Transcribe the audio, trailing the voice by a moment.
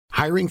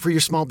Hiring for your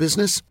small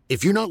business?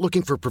 If you're not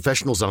looking for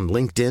professionals on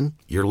LinkedIn,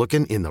 you're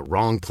looking in the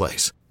wrong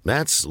place.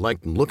 That's like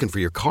looking for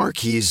your car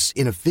keys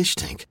in a fish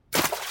tank.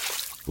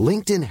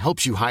 LinkedIn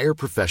helps you hire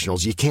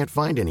professionals you can't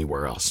find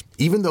anywhere else,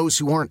 even those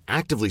who aren't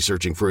actively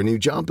searching for a new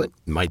job but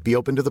might be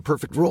open to the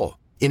perfect role.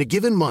 In a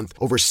given month,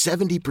 over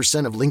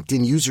 70% of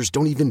LinkedIn users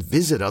don't even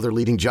visit other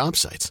leading job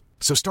sites.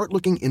 So start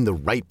looking in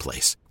the right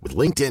place. With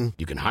LinkedIn,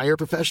 you can hire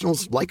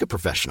professionals like a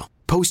professional.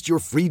 Post your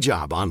free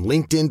job on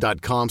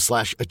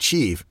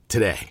linkedin.com/achieve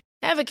today.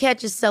 Ever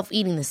catch yourself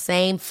eating the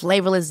same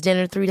flavorless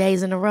dinner 3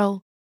 days in a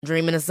row?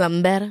 Dreaming of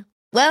something better?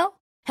 Well,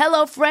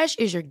 HelloFresh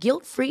is your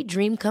guilt-free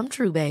dream come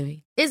true,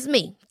 baby. It's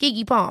me,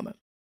 Keke Palmer.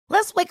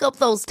 Let's wake up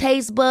those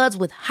taste buds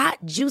with hot,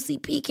 juicy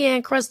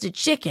pecan-crusted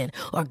chicken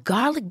or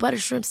garlic butter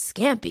shrimp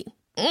scampi.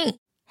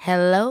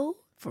 Hello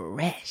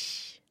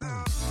Fresh.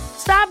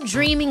 Stop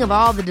dreaming of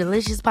all the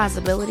delicious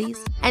possibilities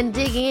and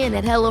dig in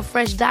at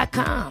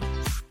HelloFresh.com.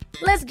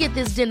 Let's get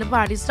this dinner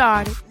party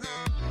started.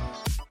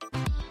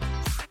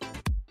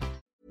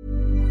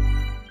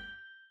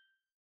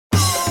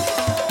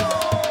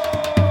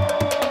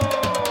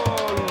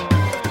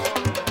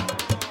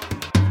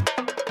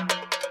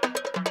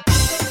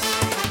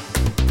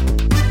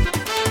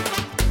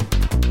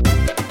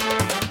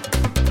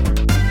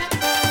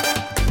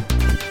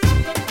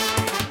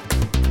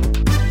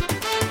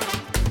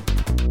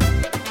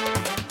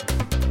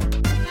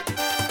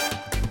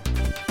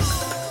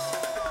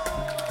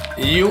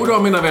 Jo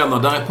då mina vänner,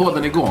 där är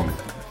podden igång.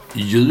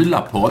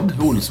 Julapodd,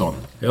 Olsson.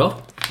 Ja,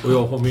 och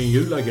jag har min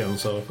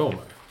julagensare på mig.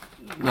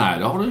 Nej,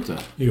 det har du inte.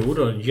 Jo,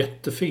 det är en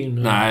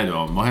jättefin... Nej, det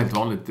var helt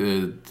vanligt.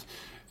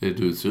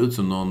 Du ser ut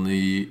som någon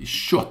i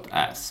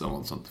shot-ass eller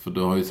något sånt. För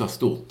du har ju så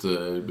stort...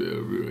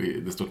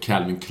 Det står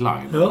Calvin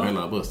Klein på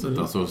hela bröstet.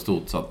 Alltså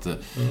stort så att...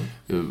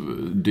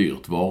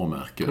 dyrt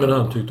varumärke. Men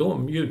han tyckte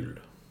om jul.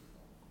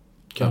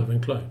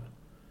 Calvin Klein.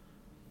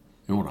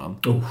 Gjorde han?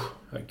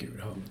 Herregud,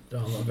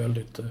 han var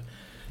väldigt...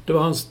 Det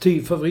var hans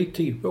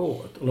favorittid på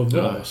året. Eller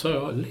var, så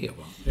jag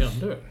lever. Är han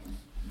död?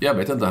 Jag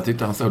vet inte, han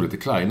tyckte han såg lite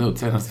Klein ut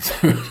senast.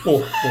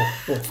 Förlåt.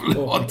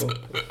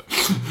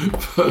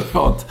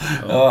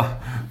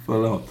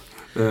 Förlåt.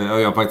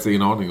 Jag har faktiskt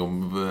ingen aning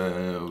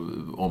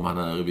om han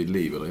är vid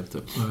liv eller inte.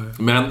 Nej.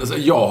 Men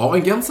jag har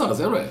en gensare,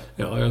 ser du det?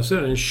 Ja, jag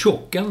ser en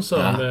tjock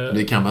gensare. Ja,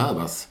 det kan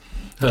behövas.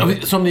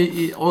 Som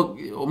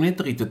om ni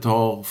inte riktigt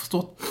har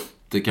förstått,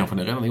 det kanske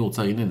ni redan har gjort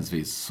så här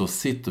inledningsvis, så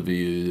sitter vi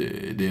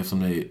ju, det är som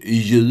det är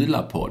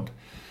julapodd,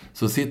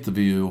 så sitter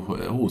vi ju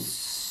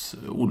hos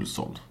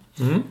Olsson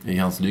i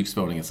hans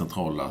lyxvåning i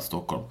centrala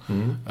Stockholm.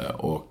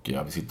 Och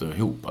vi sitter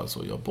ihop alltså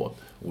och gör podd.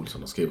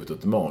 Olsson har skrivit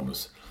ett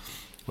manus.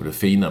 Och det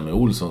fina med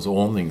Olssons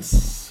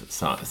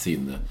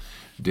ordningssinne,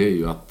 det är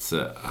ju att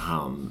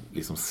han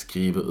liksom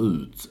skriver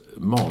ut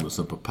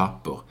manusen på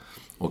papper.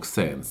 Och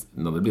sen,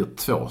 när det blir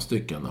 2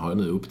 stycken, har jag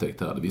nu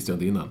upptäckt här, det visste jag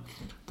inte innan,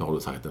 då har du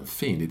sagt en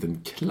fin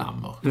liten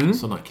klammer.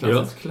 Sådana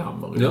klassisk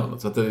klammer. Ja.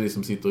 Så att det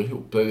liksom sitter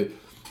ihop.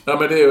 Ja,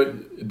 men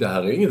det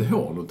här är inget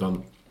hån,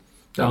 utan...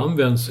 Det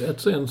används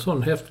en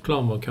sån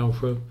häftklammer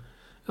kanske,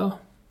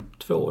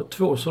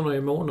 två sådana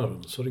i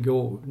månaden. Så det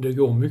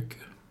går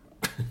mycket.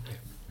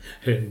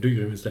 Det är en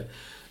dyr investering.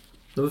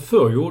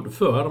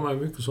 Förr hade man ju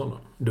mycket sådana.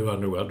 Nu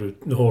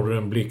har du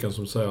den blicken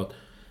som säger att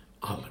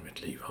alla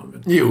mitt liv har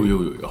använt.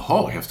 Jo, jag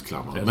har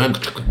häftklammer. Men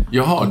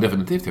jag har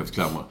definitivt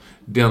häftklammer.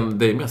 Det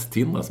är mest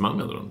Tindra som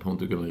använder den. Hon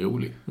tycker den är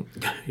rolig.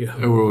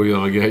 Och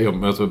gör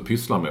grejer, alltså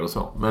pysslar med och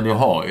så. Men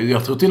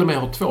jag tror till och med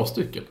jag har 2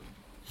 stycken.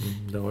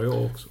 Det har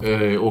jag också.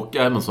 Och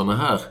även såna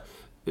här,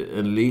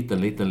 en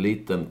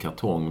liten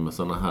kartong med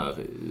såna här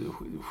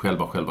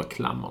själva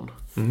klammern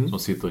som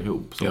sitter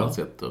ihop, som man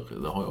sätter.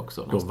 Det har jag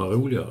också. De var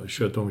roliga.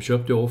 De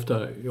köpte jag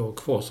ofta. Jag har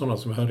kvar såna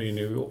som jag hade i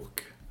New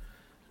York.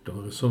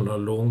 De är sådana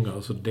långa,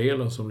 alltså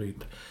delar som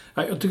lite.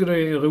 Jag tycker det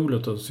är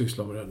roligt att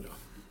syssla med den.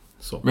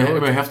 Så.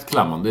 Med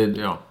häftklamman,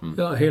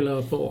 Ja, hela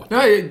apparat.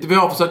 Ja, vi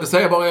har försökt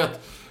säga bara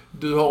att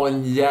du har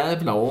en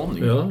jävla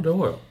ordning. Ja, det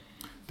har jag.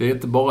 Det är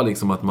inte bara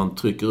liksom att man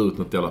trycker ut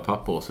något jävla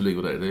papper och så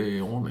ligger det är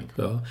i ordning.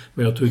 Ja,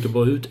 men jag tryckte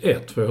bara ut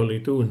ett för jag har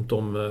lite ont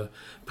om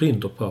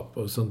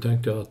printerpapper. Sen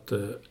tänkte jag att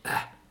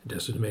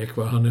dessutom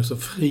Ekvall, han är så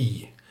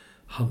fri.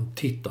 Han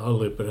tittar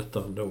aldrig på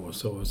detta ändå.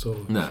 Så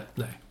nej.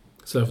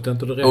 Så därför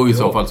tänkte det räcker. Och i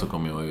så fall så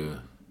kommer jag ju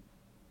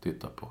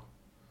titta på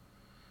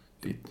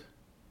ditt.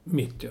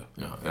 Mitt, ja.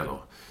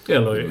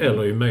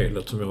 Eller i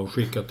mejlet som jag har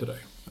skickat till dig.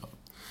 Ja.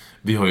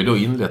 Vi har ju då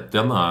inlett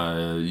denna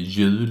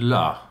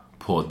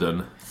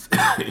julapodden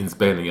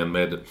inspelningen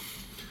med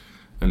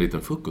en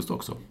liten frukost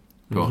också.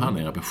 På han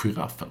nere på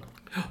Giraffen.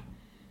 Ja.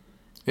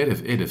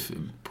 Är det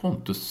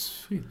Pontus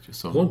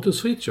Frithiofsson?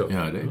 Pontus Frithiofsson?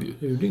 Ja, det är det ju.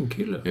 Det är ju din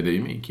kille. Ja, det är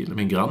ju min kille.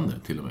 Min granne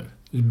till och med.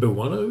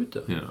 Bor han där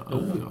ute? Ja,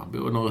 han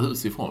bor några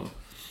hus ifrån.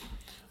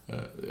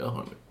 Ja,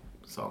 han är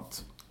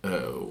sant.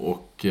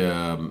 Och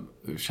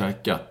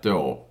käkat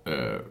då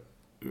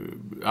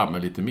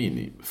med lite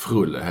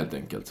mini-frulle helt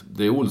enkelt.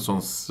 Det är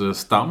Olssons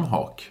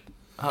stamhak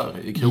här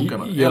i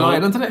krokarna. Ja, eller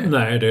är det inte det?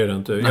 Nej, det är det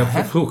inte.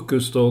 För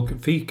frukost och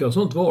fika och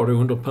sånt var det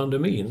under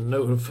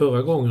pandemin.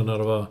 Förra gången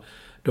när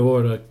det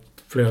var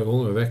flera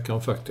gånger i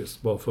veckan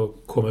faktiskt. Bara för att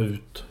komma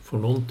ut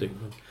från någonting.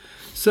 Men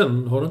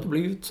sen har det inte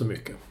blivit så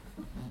mycket.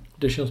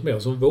 Det känns mer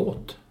som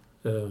vårt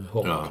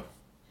hav.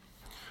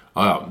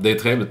 Ja, det är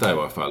trevligt där i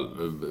varje fall.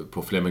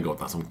 På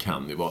Fleminggatan som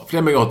kan ju vara.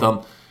 Fleminggatan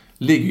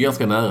ligger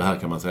ganska nära här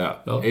kan man säga.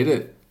 Ja. Är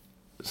det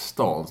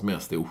stans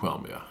mest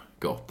ocharmiga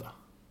gata?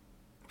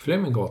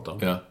 Fleminggatan?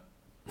 Ja.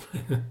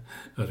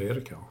 Ja, det är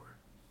det kanske.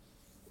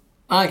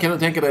 Nej, kan du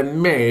tänka dig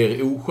en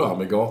mer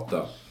ocharmig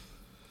gata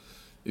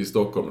i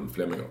Stockholm än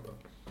Fleminggatan?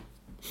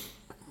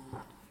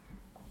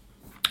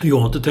 Jag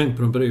har inte tänkt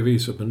på det på det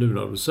viset, men nu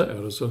när du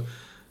säger det så...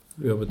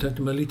 Jag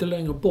tänkte mig lite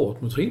längre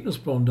bort mot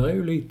Riddarsplan. Där är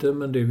ju lite,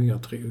 men det är ju inga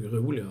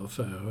roliga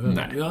affärer.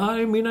 Nej.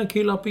 Ja, mina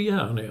killar på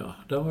Järnia.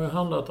 Där har jag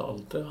handlat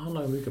allt. Det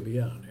handlar mycket på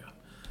Järnia.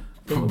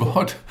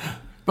 Vad?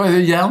 Vad är det?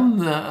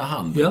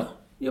 Järnhandel?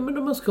 Ja,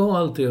 men man ska ha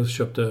allt det. Jag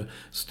köpte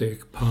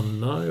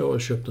stekpanna, jag har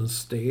köpt en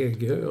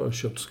stege, jag har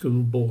köpt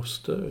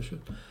skurborste, jag har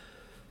köpt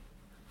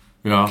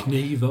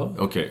knivar.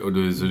 Okej, och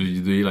du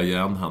gillar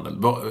järnhandel.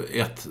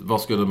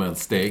 Vad ska du med en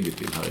stege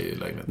till här i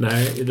lägenheten?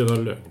 Nej, det var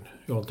lögn.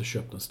 Jag har inte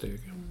köpt en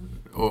stege.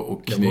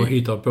 Och jag bara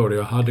hittade på det.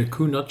 Jag hade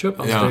kunnat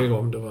köpa en stege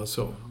om det var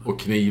så. Och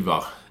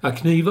knivar? Ja,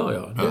 knivar,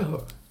 ja. Det har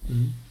jag.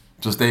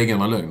 Så stegen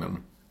var lögnen?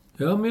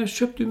 Ja, men jag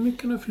köpte ju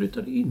mycket när jag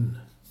flyttade in.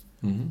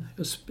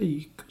 Jag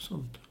spik och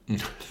sånt.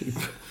 Typ.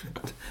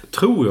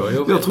 Tror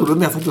jag. Jag trodde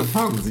nästan att det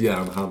fanns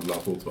järnhandlar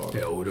fortfarande.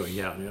 Jo, det var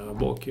järn.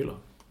 Bra killar.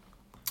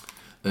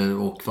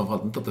 Och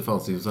framförallt inte att det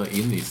fanns så här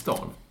inne i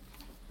stan.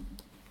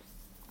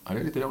 Ja, det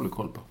är lite dålig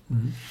koll på.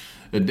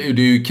 Det är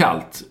ju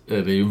kallt. Det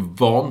är ju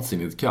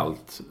vansinnigt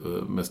kallt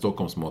med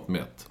Stockholmsmått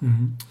mätt.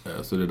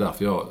 Så det är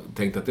därför jag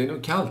tänkte att det är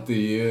nog kallt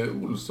i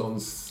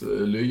Olssons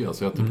lya.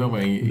 Så jag tar på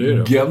mig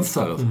en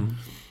gensare.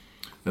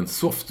 En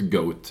soft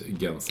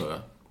goat-gensare.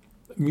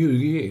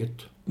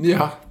 Mjugget.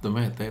 Ja, de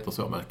heter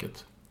så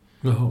märket.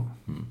 Jaha.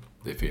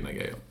 Det är fina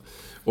grejer.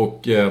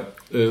 Och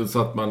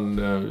så att man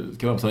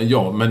kan vara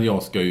säga men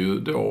jag ska ju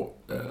då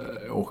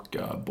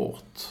åka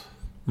bort.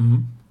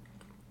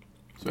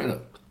 Så är det.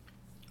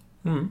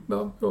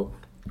 Ja.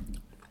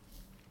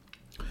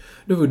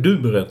 Nu får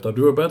du berätta.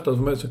 Du har berättat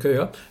för mig så kan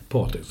jag.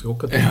 Patrik ska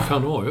åka till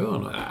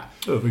Kanarieöarna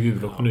över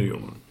jul och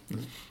nyår.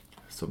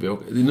 Så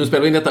nu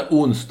spelar vi in detta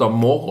onsdag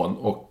morgon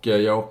och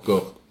jag åker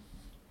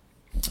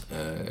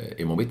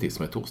imorgon bitti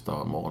som är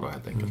torsdag morgon då,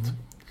 helt enkelt.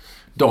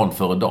 Dagen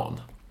före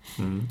dagen.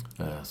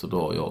 Så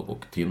då jag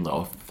och Tindra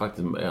och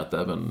faktiskt är att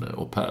även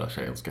au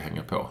pair-tjejen ska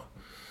hänga på.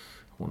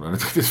 Hon hade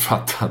inte riktigt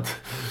fattat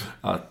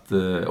att,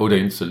 och det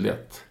är inte så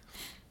lätt.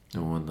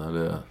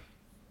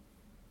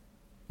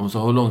 Hon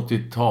sa hur långt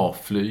det tar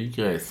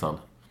flygresan.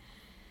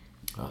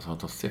 Alltså det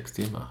tar 6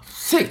 timmar.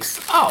 6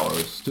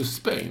 hours to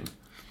Spain.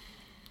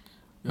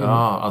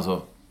 Ja,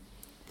 alltså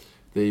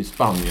det är ju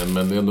Spanien,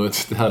 men ändå,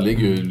 det här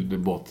ligger ju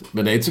bort.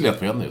 Men det är inte så lätt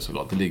för henne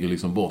såklart. Det ligger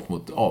liksom bort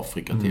mot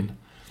Afrika till.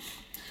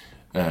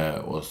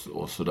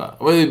 Och sådär.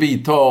 Och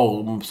vi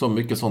tar så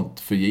mycket sånt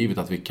för givet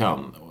att vi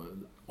kan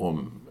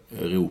om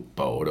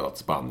Europa och då att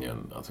Spanien,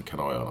 alltså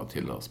Kanarieöarna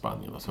tillhör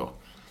Spanien och så.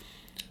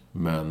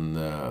 Men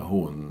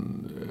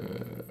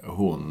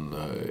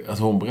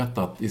hon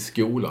berättar att i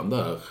skolan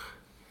där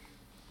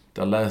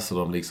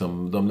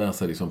läser de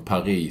läser liksom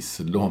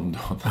Paris,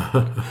 London.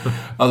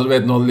 Alltså du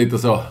vet, någon lite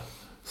så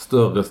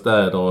större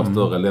städer och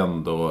större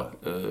länder och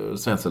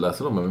sen så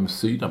läser de om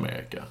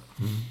Sydamerika.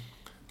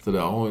 Så där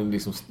har hon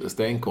liksom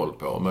stenkoll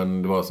på.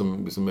 Men det var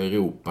som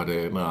Europa,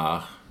 det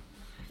är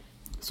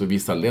så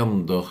vissa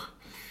länder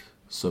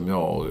som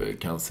jag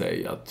kan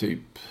säga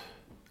typ,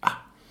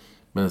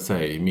 men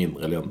säg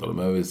mindre länder,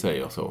 men jag vill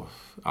säga så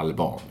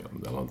Albanien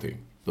eller någonting.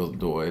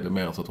 Då är det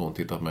mer så att hon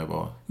tittar på mig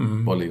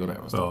var ligger det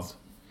någonstans?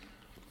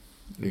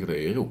 Ja. Ligger det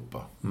i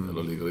Europa?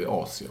 Eller ligger det i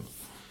Asien?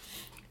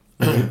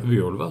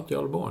 Vi har varit i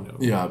Albanien.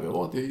 Ja, vi har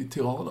varit i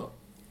Tirana.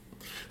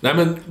 Nej,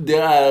 men det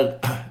är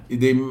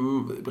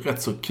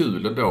rätt så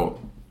kul ändå.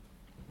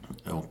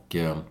 Och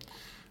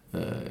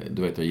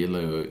du vet, jag gillar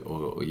ju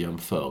att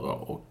jämföra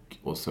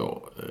och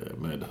så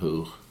med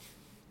hur...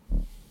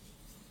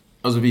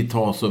 Alltså vi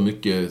tar så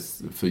mycket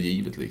för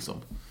givet liksom.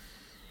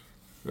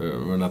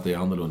 Men att det är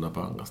annorlunda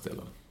på andra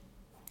ställen.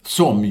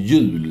 Som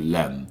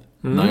julen.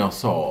 När jag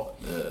sa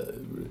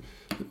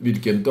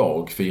vilken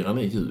dag firar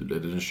ni jul? Är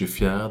det den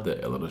 24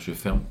 eller den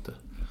 25?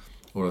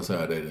 Och då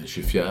säger jag det är den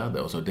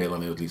 24 och så delar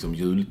ni ut liksom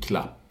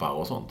julklappar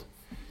och sånt.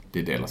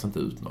 Det delas inte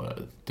ut några.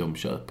 De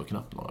köper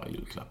knappt några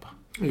julklappar.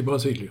 I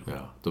Brasilien?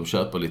 Ja, de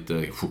köper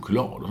lite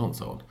choklad och sånt,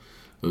 sa hon.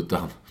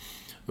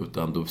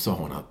 Utan då sa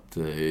hon att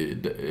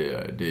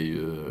det är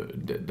ju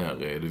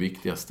där är det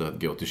viktigaste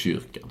att gå till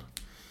kyrkan.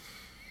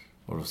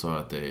 Och då sa jag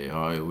att det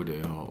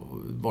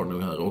var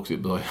nog här också i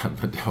början,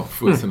 men det har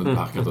fullständigt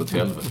backat åt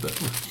helvete.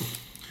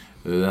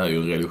 Det här är ju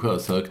en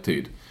religiös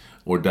högtid.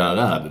 Och där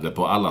är det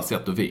på alla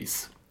sätt och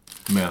vis.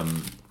 Men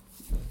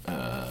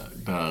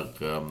där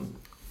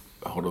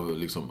har du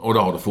liksom, och då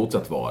har det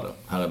fortsatt vara det.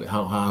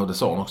 Här det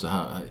sa hon också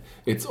här.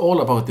 It's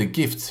all about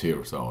the gifts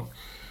here, sa hon.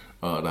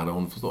 Det hade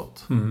hon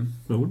förstått.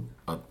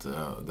 Att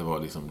det var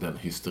liksom den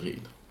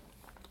hysterin.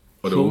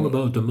 All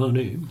about the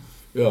money.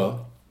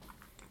 Ja.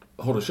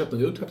 Har du köpt en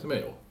julklapp till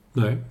mig?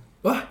 Nej.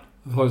 Va?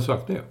 Har jag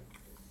sagt det?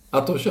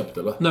 Att du har köpt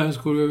eller? Nej,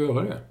 skulle jag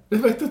göra det? Jag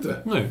vet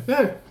inte. Nej.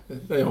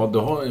 Jag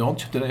har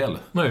inte köpt det heller.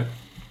 Nej.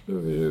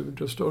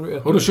 Då står det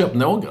Har du köpt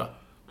några?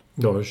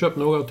 Jag har köpt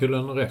några till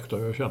en rektor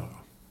jag känner.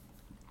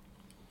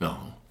 Ja.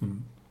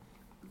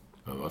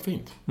 Det var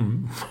fint.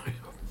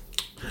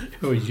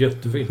 Det var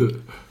jättefint.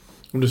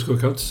 Om du ska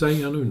kanske inte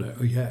säga nu, nej.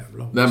 Åh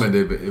jävlar. Nej, men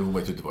hon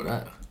vet ju inte vad det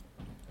är.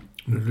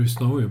 Nu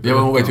lyssnar hon ju på Ja,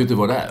 men hon vet ju inte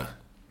vad det är.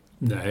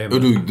 Nej,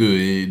 Och men...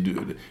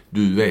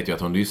 du vet ju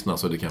att hon lyssnar,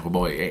 så det kanske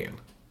bara är en.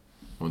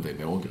 Om det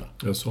är några.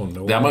 Jag sa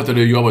några. Däremot är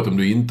det jobbigt om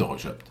du inte har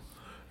köpt.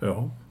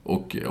 Ja.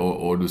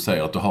 Och du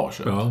säger att du har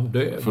köpt. Ja,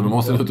 det är... För då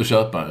måste du ut och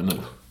köpa en nu.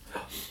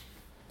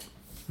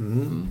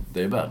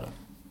 Det är värre.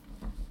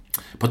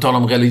 På tal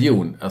om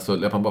religion, alltså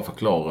jag kan bara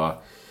förklara.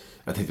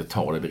 Jag tänkte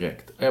ta det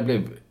direkt.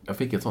 Jag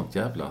fick ett sånt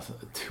jävla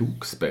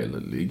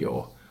tokspel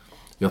igår.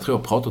 Jag tror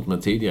jag pratat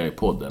med tidigare i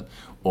podden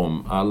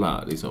om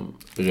alla liksom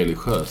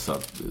religiösa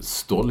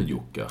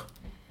ståljockar.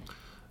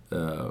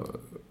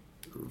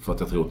 För att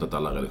jag tror inte att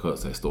alla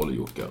religiösa är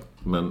ståljockar.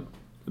 Men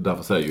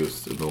därför säger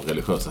just de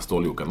religiösa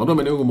ståljockarna. Och de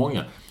är nog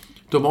många.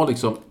 De har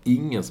liksom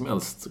ingen som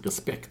helst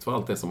respekt för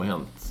allt det som har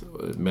hänt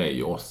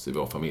mig och oss i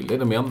vår familj. Det är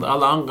de enda.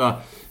 Alla andra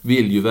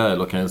vill ju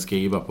väl och kan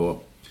skriva på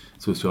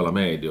sociala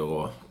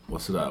medier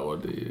och sådär. Och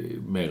det är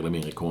mer eller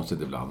mindre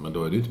konstigt ibland. Men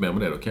då är det inte mer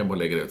med det. Då kan jag bara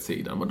lägga det åt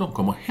sidan. Men de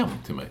kommer hem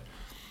till mig.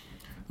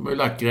 De har ju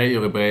lagt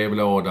grejer i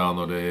brevlådan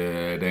och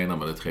det ena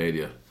med det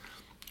tredje.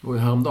 Och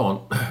häromdagen,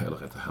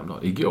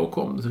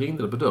 igår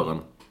ringde det på dörren.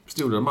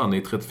 Stod en man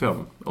i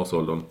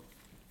 35-årsåldern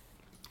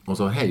och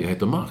sa: hej, jag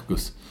heter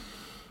Marcus.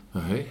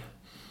 Hej.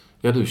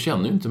 Ja, du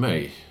känner ju inte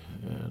mig.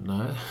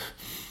 Nej,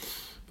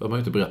 behöver man ju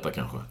inte berätta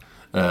kanske.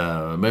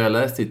 Men jag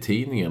läste i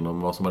tidningen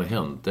om vad som hade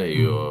hänt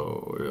dig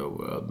och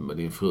med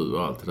din fru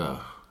och allt det där.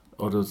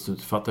 Och då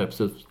fattade jag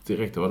precis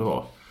direkt vad det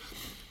var.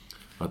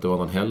 Att det var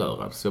någon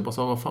hällörad. Så jag bara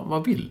sa: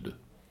 vad vill du?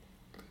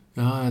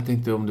 Ja, jag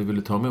tänkte om du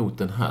ville ta emot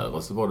den här.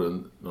 Och så var det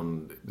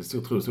det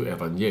stod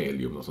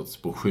evangelium, någon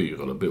sorts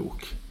broschyr eller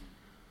bok.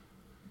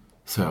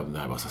 Så jag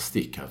bara så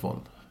stick härifrån.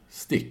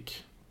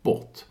 Stick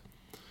bort.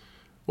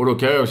 Och då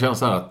kan jag känna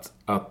så här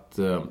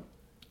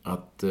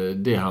att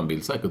det han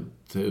vill säkert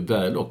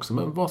väl också.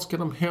 Men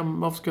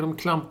varför ska de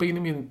klampa in i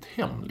mitt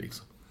hem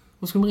liksom?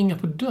 Varför ska de ringa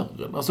på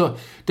dörren? Alltså,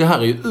 det här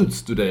är ju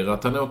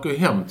utstuderat. Han åker ju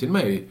hem till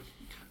mig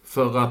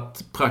för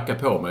att pracka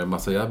på mig en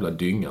massa jävla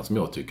dynga som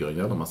jag tycker är en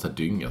jävla massa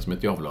dynga som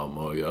inte jag vill ha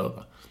med att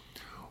göra.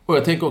 Och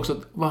jag tänker också,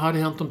 vad hade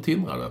hänt om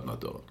Tindra hade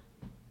öppnat dörren?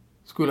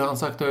 Skulle han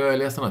sagt att jag är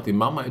ledsen att din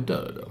mamma är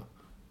död? Eller?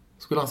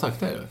 Skulle han sagt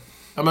det?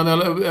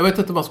 Jag vet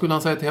inte, vad skulle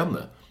han säga till henne?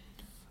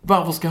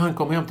 Varför ska han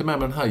komma hem till mig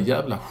med den här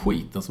jävla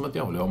skiten som inte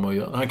jag vill ha med att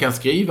göra? Han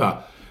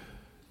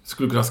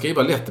skulle kunna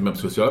skriva lätt med på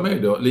sociala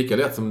medier, lika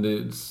lätt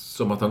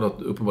som att han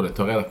uppenbarligen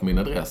tar reda på min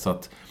adress.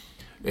 Att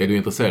är du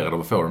intresserad av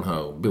att få den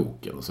här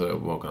boken? Så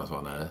jag bara kunna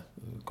svara, nej,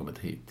 kom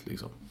inte hit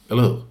liksom.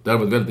 Eller hur? Det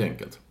hade varit väldigt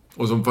enkelt.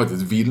 Och som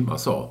faktiskt Vilma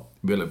sa,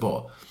 väldigt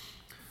bra,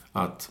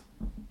 att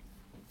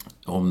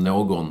om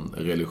någon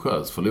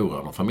religiös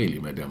förlorar någon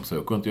familjemedlem så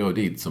åker inte jag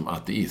dit som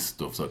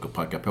ateist och försöker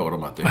pracka på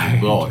dem att det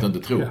är bra att inte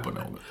tro på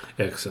någon.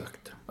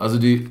 Exakt. Alltså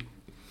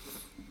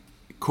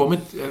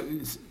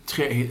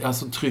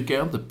trycker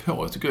jag inte på.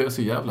 Jag tycker det är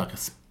så jävla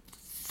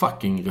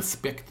fucking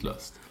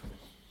respektlöst.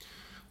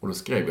 Och då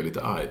skrev jag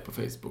lite arg på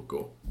Facebook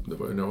och det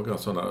var ju några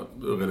sådana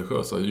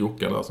religiösa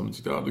jockar där som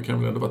tyckte att du kan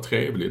väl ändå vara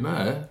trevlig.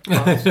 Nej,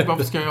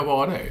 varför ska jag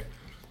vara det?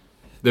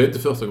 Det är inte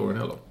första gången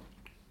heller.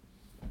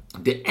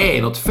 Det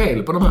är något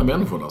fel på de här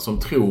människorna som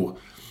tror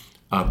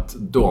att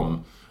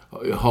de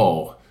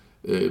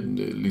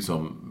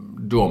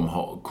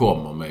har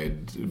kommer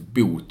med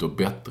bot och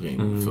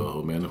bättring för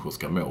hur människor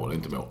ska må eller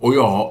inte må. Och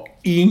jag har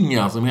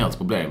inga som helst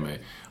problem med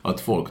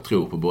att folk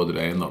tror på både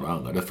det ena och det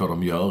andra. Det får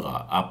de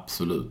göra,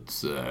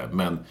 absolut.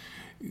 Men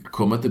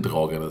kom inte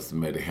dragandes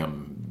med det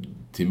hem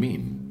till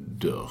min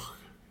dörr.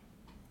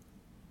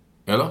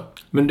 Eller?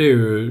 Men det är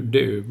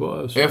ju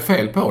bara så. Är jag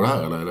fel på det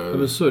här? Eller?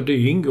 Men så, det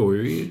ingår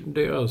ju i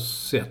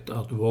deras sätt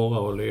att vara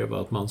och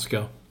leva. Att man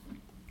ska,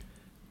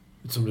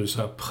 som du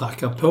säger,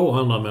 pracka på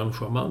andra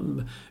människor.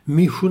 Man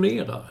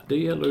missionerar. Det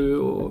gäller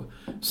ju att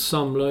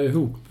samla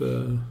ihop,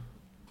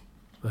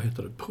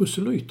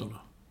 proselyterna.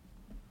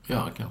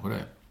 Ja, kanske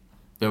det.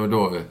 Jag vill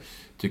då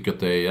tycker att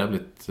det är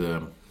jävligt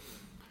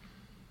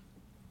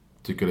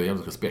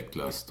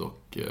respektlöst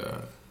och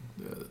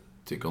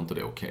tycker inte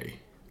det är okej.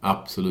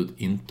 Absolut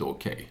inte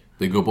okej.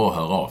 Det går bra att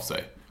höra av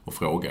sig och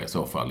fråga i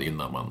så fall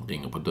innan man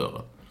ringer på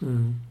dörren.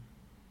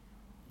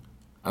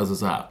 Alltså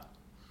så här.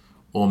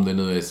 Om det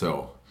nu är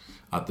så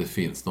att det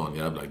finns någon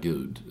jävla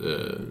gud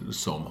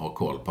som har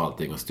koll på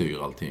allting och styr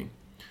allting,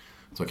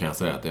 så kan jag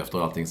säga att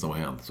efter allting som har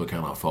hänt så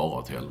kan han fara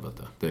åt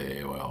helvete. Det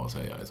är vad jag har att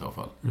säga i så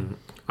fall.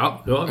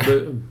 Ja,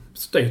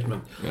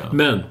 statement. Ja.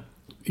 Men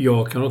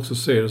jag kan också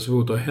se det så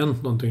fort det har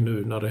hänt någonting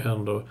nu när det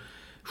händer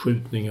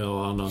skjutningar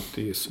och annat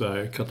i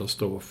Sverige,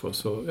 katastrofer,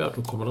 så ja,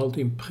 då kommer det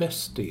alltid en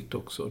präst dit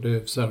också.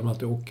 Det säger de att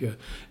det åker,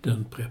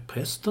 den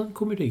prästen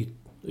kommer dit.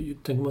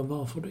 Tänker man,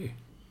 varför det?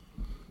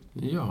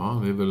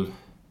 Ja, vi vill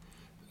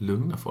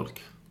lugna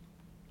folk.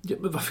 Ja,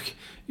 men varför?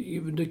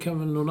 Det kan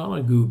väl någon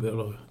annan gubbe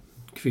eller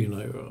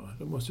kvinna göra?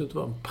 Det måste ju inte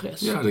vara en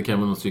präst. Ja, det kan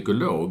vara någon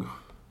psykolog.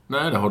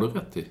 Nej, det har du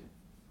rätt i.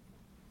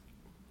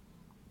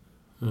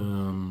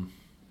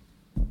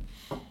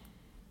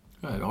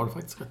 Nej, det har du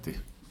faktiskt rätt i.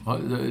 Ja,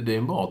 det är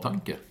en bra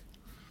tanke.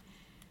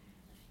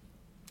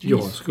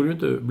 Jag skulle ju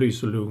inte bli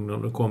så lugn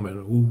om det kommer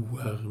en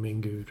herre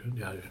min gud.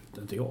 Ja, det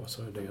är inte jag,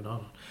 så är det en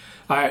annan.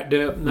 Nej.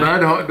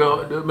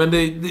 Men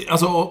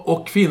alltså,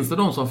 och finns det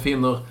de som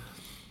finner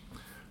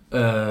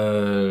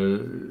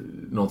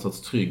någon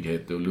sorts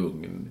trygghet och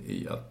lugn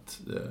i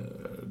att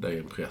det är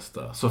en präst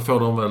där, så får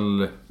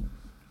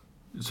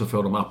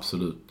de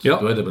absolut.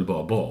 Ja. Då är det väl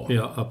bara bra.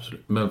 Ja,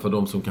 absolut. Men för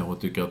de som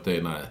kanske tycker att det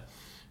är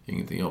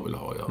ingenting jag vill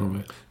ha att göra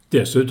med.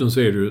 Dessutom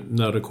ser du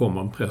när det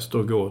kommer en präst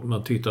och går,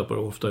 man tittar på det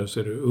ofta, så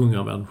är det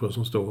unga människor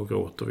som står och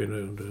gråter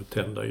vid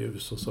tända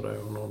ljus och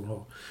sådär, och någon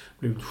har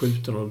blivit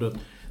skjuten och det.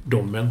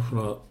 De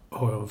människorna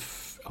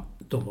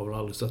de har väl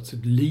aldrig satt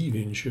sitt liv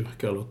i en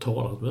kyrka eller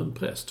talat med en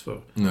präst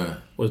för. Nej.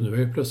 Och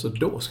nu är plötsligt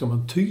då ska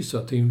man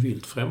tysa till en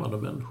vilt främmande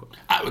människa.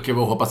 Vi kan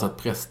väl hoppas att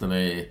prästen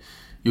är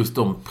just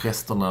de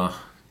prästerna,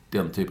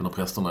 den typen av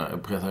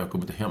präster jag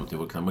kommer inte hem till.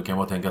 Man kan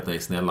bara tänka att det är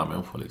snälla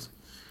människor liksom,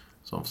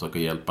 som försöker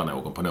hjälpa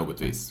någon på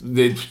något vis.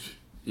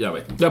 Jag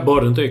vet inte. Jag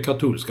bara det inte är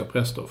katolska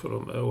präster för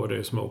dem, och det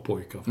är små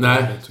pojkar.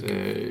 Nej,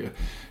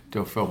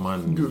 då får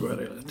man... Gud vad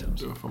det är rätt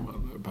hemskt. Då får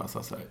man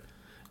passa sig.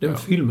 Den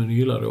filmen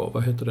gillar jag.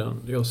 Vad heter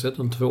den? Jag har sett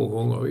den 2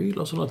 gånger. Jag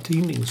gillar sådana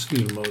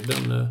tidningsfilmer.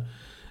 Den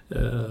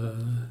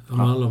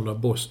handlar om när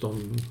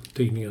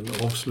Boston-tidningen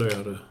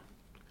avslöjade.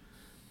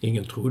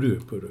 Ingen trodde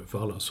ju på det.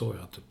 För alla sa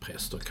ju att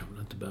präster kan väl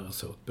inte bära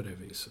sig åt på det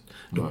viset.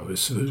 De har ju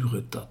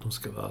svurit att de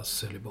ska vara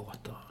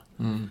celibater.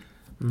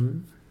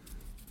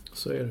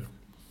 Så är det.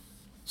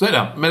 Så är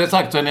det. Med det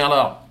sagt så är ni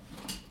alla...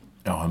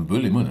 Jag har en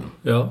bull i munnen.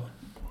 Ja.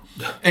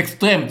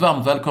 Extremt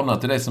varmt välkomna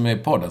till det som är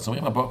podden som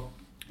rimmar på.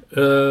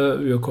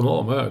 Jag kommer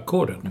av med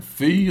koden.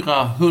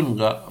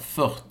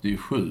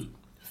 447.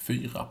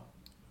 47.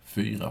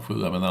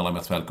 Men allra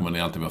mest välkommen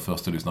är alltid vår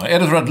första lyssnare.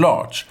 Editor at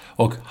Large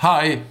och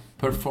High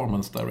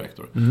Performance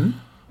Director.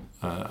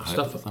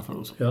 Staffan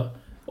Olsson. Ja.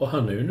 Och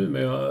han är ju nu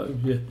med...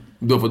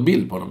 Du har fått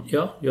bild på dem?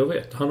 Ja, jag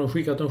vet. Han har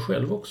skickat den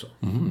själv också.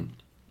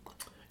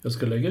 Jag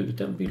ska lägga ut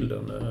den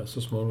bilden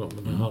så småningom.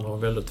 Men han har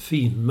en väldigt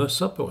fin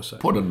mössa på sig.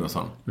 På den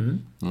mössan.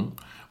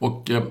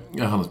 Och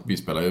vi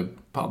spelar ju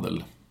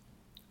paddel.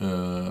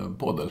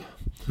 Poddel.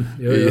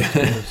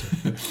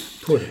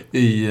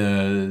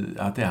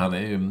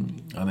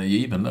 Han är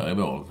given där i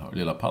vår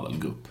lilla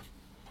paddelgrupp.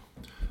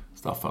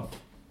 Staffan.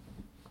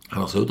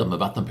 Han har slutat med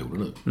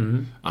vattenpolo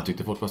nu. Han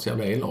tyckte folk var så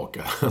jävla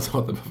elaka. Han sa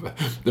att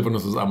det var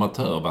någon sorts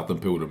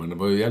amatörvattenpolo, men det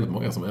var ju jävligt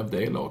många som var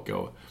elaka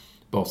och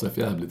bara så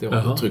jävligt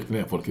och tryckte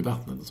ner folk i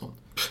vattnet och sånt.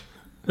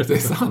 Det är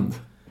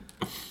sant.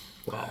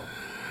 Wow.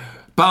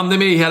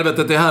 Pandemi,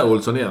 helvetet är här,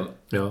 Olsson igen.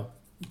 Ja.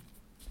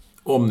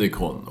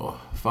 Omikron och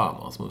fan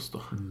och hans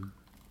muster.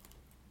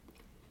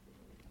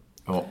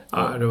 Ja.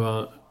 Det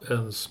var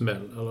en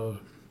smäll. Eller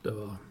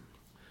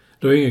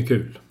det var inget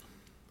kul.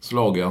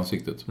 Slag i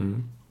ansiktet.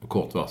 Och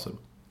kort varsel.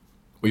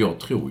 Och jag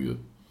tror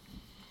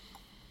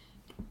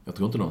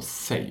inte de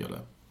säger det.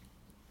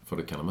 För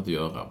det kan de inte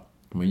göra.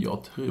 Men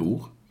jag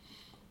tror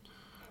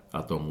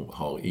att de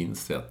har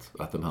insett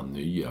att den här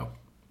nya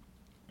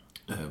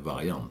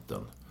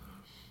varianten,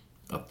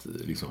 att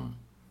liksom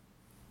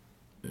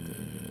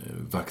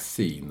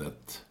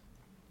vaccinet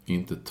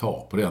inte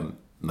tar på den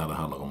när det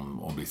handlar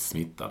om att bli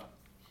smittad.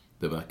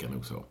 Det verkar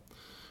nog så.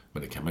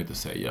 Men det kan man inte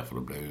säga, för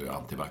då blir ju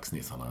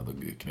antivaxnissarna,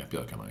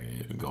 knäppjökarna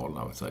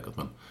galna säkert.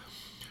 Men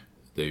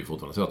det är ju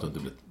fortfarande så att du inte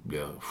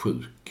blir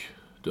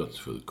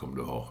dödssjuk om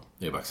du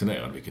är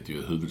vaccinerad, vilket är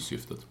ju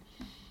huvudsyftet.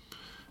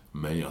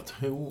 Men jag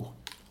tror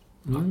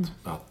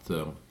att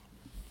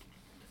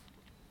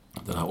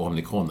den här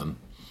omikronen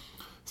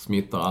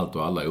smittar allt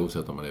och alla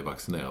oavsett om man är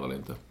vaccinerad eller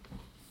inte.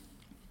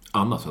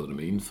 Annars hade de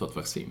infört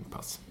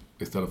vaccinpass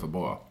istället för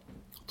bara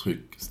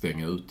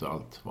stänga ut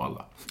allt och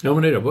alla. Ja,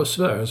 men det är bara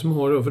Sverige som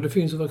har det, för det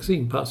finns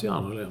vaccinpass i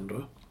andra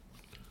länder.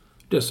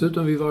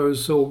 Dessutom, vi var ju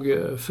såg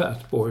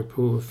Fatboy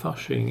på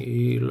Fasching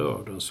i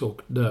lördags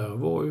och där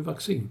var ju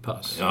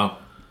vaccinpass. Ja,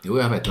 jo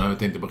jag vet, jag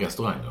tänkte på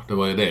restauranger. Det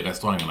var ju det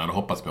restaurangerna hade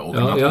hoppats på.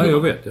 Ja,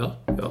 jag vet, ja.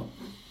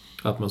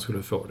 Att man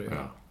skulle få det.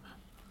 Ja.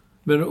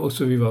 Men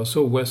också vi var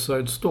så West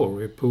Side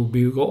Story på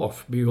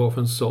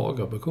biografen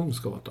Saga på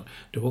Kungsgatan.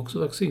 Det var också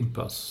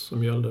vaccinpass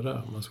som gällde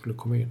där, man skulle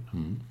komma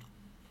in.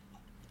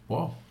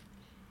 Wow.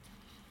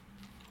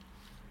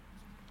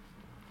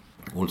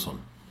 Olsson.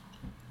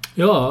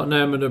 Ja,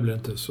 nej men det blev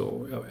inte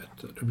så, jag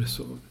vet.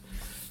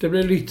 Det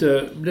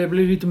blev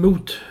lite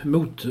mot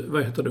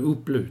vad heter det,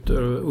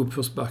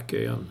 uppförsbacke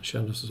igen,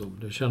 kändes det som.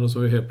 Det kändes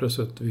som vi helt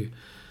plötsligt vi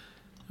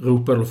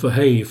ropade för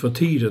hej för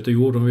tidigt. Det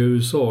gjorde de i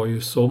USA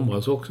i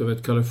somras också.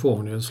 Vet,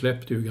 Kalifornien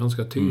släppte ju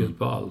ganska tidigt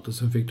på allt. Och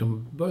sen fick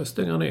de börja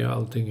stänga ner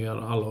allting igen.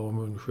 Alla har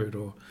munskydd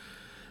och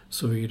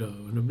så vidare.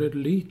 Och nu blev det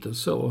lite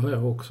så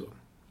här också.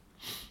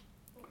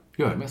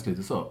 Jag är mest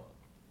lite så...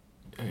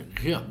 Jag är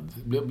rädd.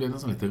 Jag blir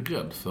nästan lite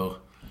rädd för...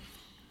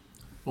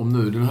 Om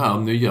nu den här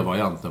nya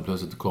varianten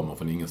plötsligt kommer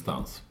från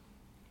ingenstans.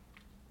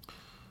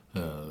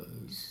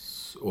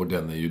 Och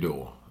den är ju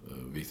då,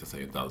 visar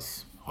sig inte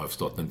alls, har jag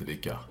förstått, inte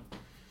lika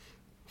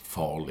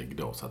farlig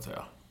då så att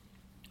säga.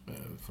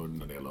 För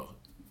när det gäller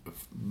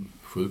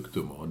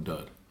sjukdomar och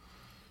död.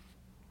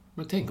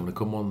 Men tänk om det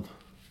kommer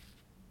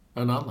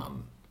en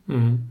annan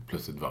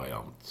plötsligt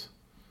variant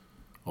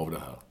av det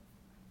här.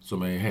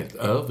 Som är helt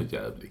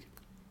överjävlig.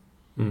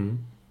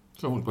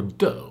 Som håller på att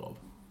dö av.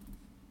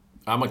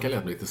 Ja, man kan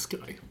lätt bli lite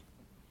skraj.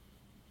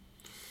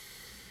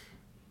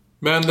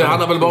 Men det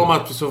handlar väl bara om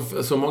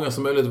att så många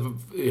som möjligt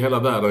i hela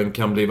världen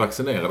kan bli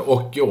vaccinerade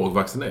och går och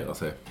vaccinera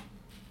sig.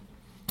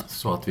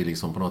 Så att vi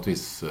liksom på något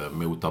vis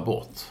motar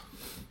bort.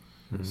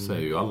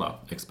 Säger ju alla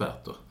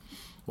experter.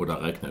 Och där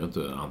räknar ju inte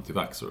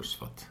anti-vaxxers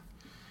för att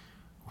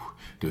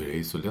det är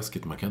ju så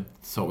läskigt. Man kan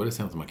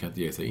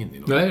inte ge sig in i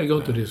något. Nej, det går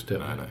inte att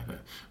diskutera. Nej.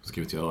 Då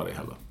ska vi inte göra det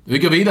heller. Vi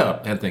går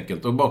vidare helt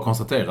enkelt och bara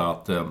konstatera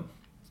att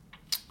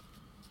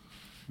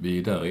vi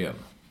är där igen.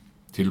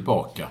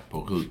 Tillbaka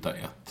på ruta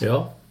 1.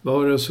 Ja,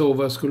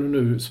 vad skulle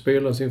nu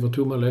spelas inför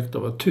tomma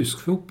läktare? Var tysk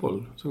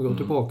fotboll som går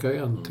tillbaka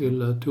igen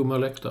till tomma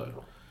läktare.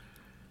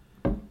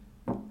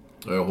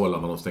 Jag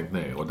håller när de stängt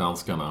ner och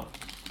danskarna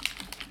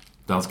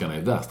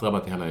är värst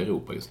drabbat i hela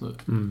Europa just nu.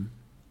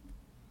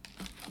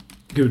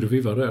 Gud,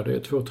 vi var där. Det är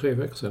 2-3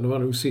 veckor sedan. Det var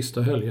nog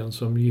sista helgen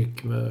som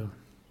gick med...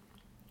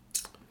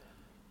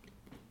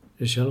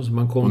 Det kändes som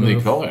man kom... Och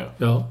ni kvar är?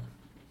 Ja.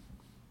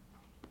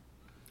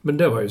 Men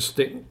det var ju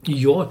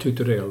jag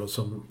tyckte det, eller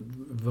som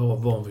var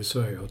van vid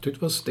Sverige, jag tyckte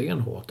det var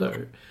stenhårt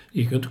där.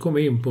 Gick inte att komma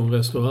in på en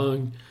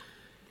restaurang,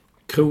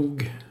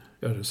 krog,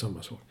 ja det är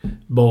samma sak,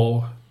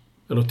 bar,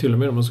 eller till och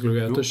med om man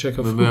skulle äta och käka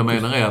frukost. Men vad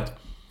jag menar är att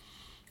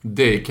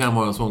det kan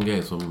vara en sån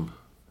grej som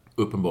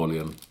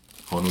uppenbarligen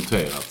har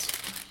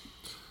noterats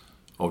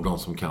av de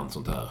som kan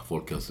sånt här,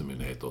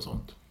 folkhälsomyndigheter och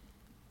sånt.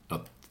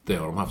 Att det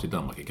har de haft i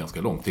Danmark i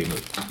ganska lång tid nu.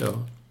 Ja,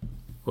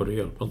 och det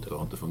hjälper inte. Det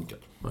har inte funkat.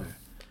 Nej.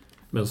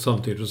 Men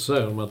samtidigt så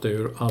säger de att det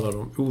är alla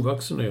de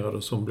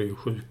ovaccinerade som blir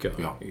sjuka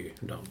i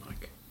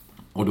Danmark.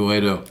 Och då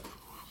är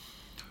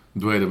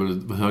det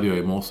väl, hörde jag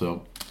i morse,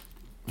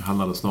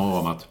 handlade snarare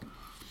om att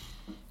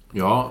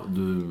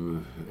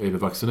är du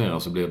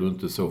vaccinerad så blir du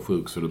inte så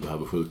sjuk så du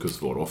behöver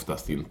sjukhusvård.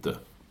 Oftast inte.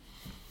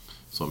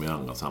 Som i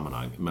andra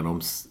sammanhang. Men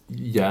om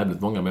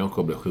jävligt många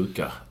människor blir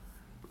sjuka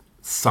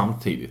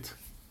samtidigt,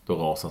 då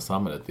rasar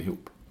samhället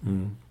ihop.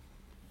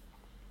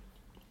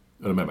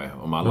 Är du med mig?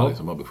 Om alla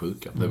liksom bara blir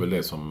sjuka. Det är väl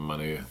det som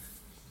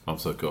man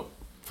försöker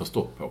få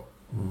stopp på.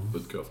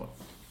 Utgå från.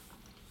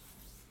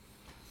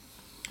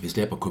 Vi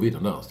släpper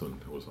coviden där en stund,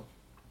 Olsson.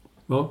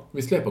 Ja.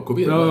 Vi släpper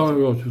coviden. Ja,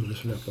 jag tror vi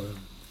släpper den.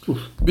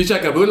 Vi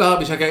käkar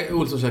bullar.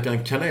 Olsson käkar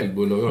en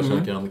kanelbulle och jag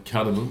käkar en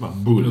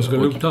kardemummabulle. Jag ska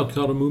nog ta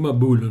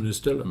kardemummabullen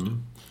istället.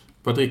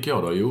 Vad dricker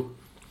jag då? Jo.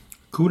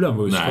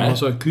 Kulamust. Nej. Man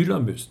säger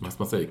kulamust.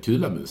 Man säger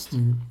kulamust.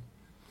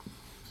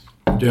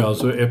 Det är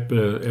alltså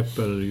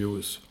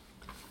äppeljuice.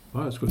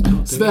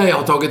 Sverige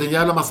har tagit en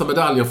jävla massa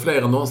medaljer,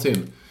 fler än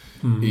någonsin,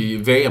 i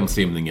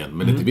VM-simningen.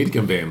 Men inte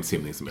vilken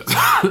VM-simning som helst.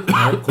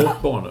 Nej,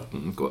 kortbana.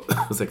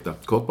 Ursäkta,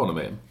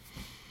 kortbana-VM.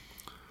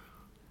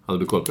 Hade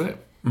du koll på det?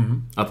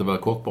 Att det var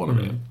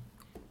kortbana-VM?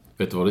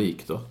 Vet du vad det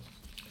gick då?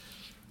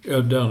 Ja,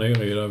 där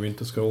nere där vi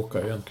inte ska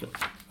åka egentligen.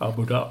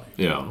 Abu Dhabi.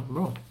 Ja,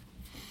 bra.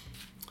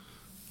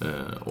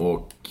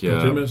 Och... Jag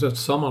har till och med sett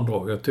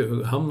sammandrag.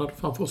 Jag hamnade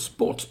framför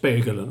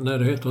Sportspegeln. Nej,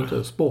 det heter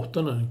inte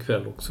Sporten en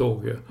kväll och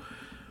såg...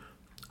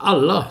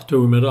 Alla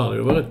tog medaljer.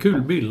 Det var en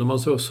kul bild när man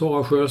såg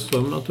Sara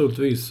Sjöström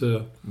naturligtvis.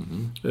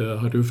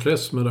 Hade ju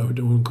flest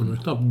medaljer. Hon kunde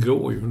knappt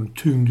gå. Hon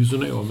tyngde sig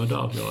ner av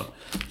medaljerna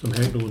som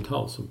hängde runt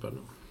halsen på henne.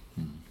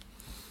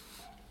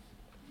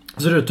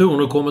 Så det tog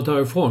hon och kommit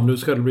härifrån. Nu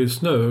ska det bli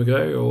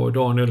snögrej och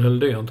Daniel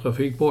Heldén,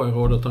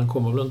 trafikborgarrådet, han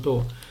kommer väl inte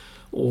att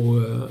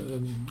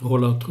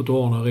hålla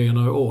trottoarerna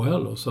rena i år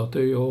heller. Så att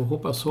jag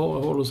hoppas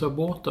Sara håller sig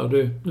borta.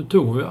 Nu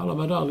tog hon ju alla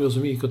medaljer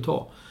som gick att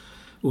ta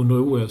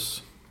under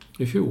OS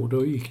i fjol.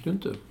 Då gick det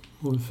inte.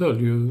 Hon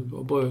föll ju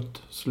och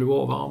slog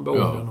av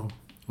armbågen. Ja,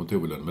 hon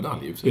tog väl en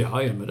medalj i sig.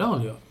 Ja, en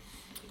medalj. Ja.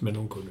 Men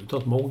hon kunde ju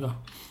tagit många.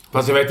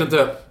 Fast jag vet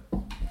inte...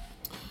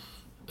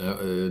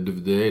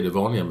 Det är det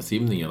vanliga med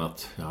simningen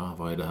att,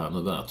 vad är det här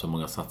nu värt? Så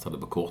många satsade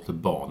på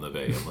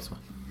kortbane-VM och så.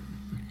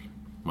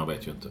 Man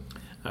vet ju inte.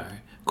 Nej.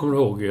 Kommer du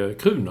ihåg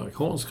Krunar?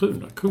 Hans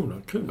Krunar?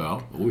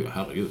 Ja,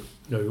 herregud.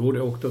 Jag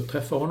åkte och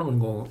träffade honom en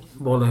gång.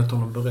 Bara lät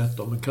honom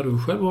berätta. Men kan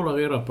du själv hålla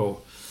reda på?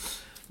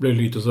 Det blev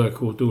lite så här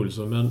Kurt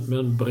Olsson.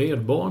 Men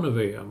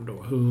bredbane-VM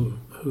då?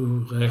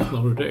 Hur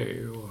räknar du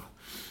det? Och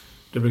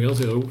det blev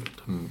ganska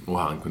roligt. Och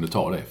han kunde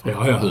ta det.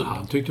 Ja,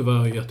 han tyckte det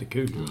var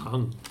jättekul.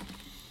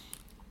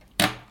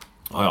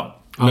 Ja.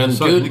 Men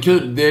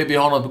kul. Vi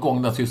har något på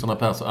gång där systrarna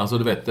Persson. Alltså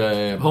du vet...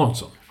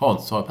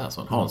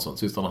 Hansson.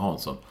 Systrarna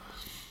Hansson.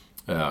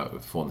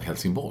 Från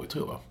Helsingborg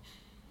tror jag.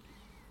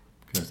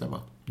 Kan det stämma?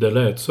 Det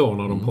lät så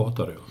när de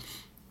pratade.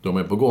 De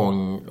är på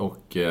gång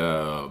och...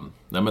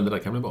 nej men det där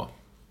kan bli bra.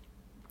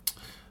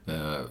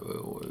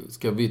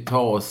 Ska vi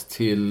ta oss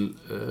till...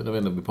 jag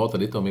vet inte, vi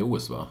pratade lite om i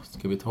OS va?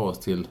 Ska vi ta oss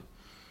till...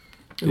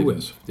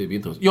 OS? Till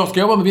vinter-OS. Jag ska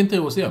jobba med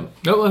vinter-OS igen.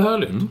 Ja, vad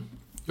härligt.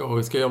 Ja,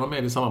 vi ska göra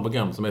med i samma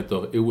program som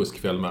heter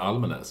OS-kväll med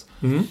Almenäs.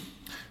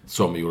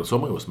 Som vi gjorde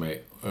sommar-OS med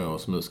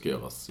och som nu ska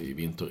göras i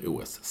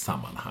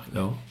vinter-OS-sammanhang.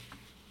 Ja.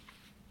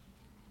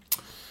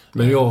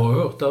 Men jag har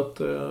hört att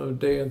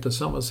det är inte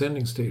samma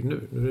sändningstid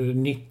nu. Nu är det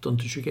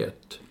 19-21.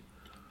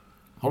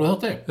 Har du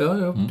hört det? Ja.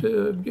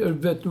 Jag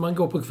vet, man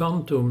går på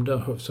Kvantum,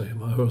 där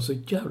man hör så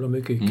jävla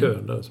mycket i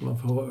kön där, så man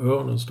får ha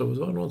öronen stå.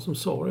 Så var det någon som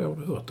sa det, jag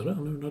har hört det där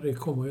nu när det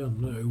kommer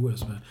igen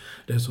OS med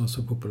det som var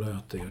så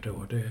populärt det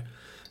då. Det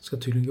ska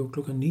tydligen gå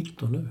klockan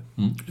 19 nu.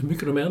 Hur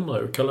mycket de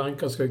ändrar. Kalle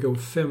Anka ska gå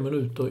 5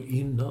 minuter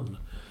innan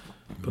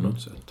på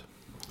något sätt.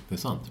 Det är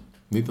sant.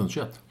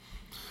 1921.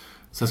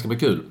 Sen ska det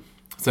bli kul.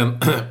 Sen,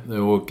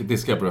 och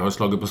Discovery har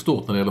slagit på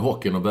stort när det gäller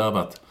hockeyn och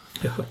värvat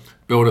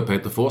både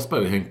Peter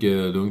Forsberg och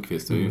Henke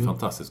Lundqvist. Det är ju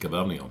fantastiska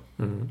värvningar.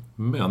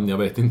 Men jag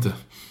vet inte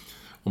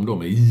om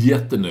de är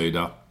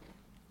jättenöjda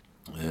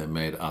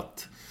med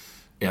att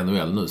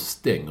NHL nu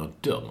stänger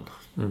dörren.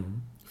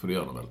 För det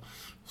gör de väl.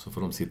 Så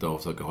får de sitta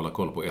och försöka hålla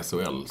koll på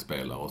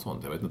SHL-spelare och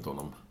sånt. Jag vet inte om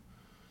de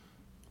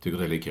tycker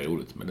det är lika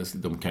roligt. Men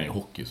de kan ju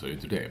hockey, så är det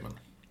inte det. Men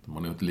de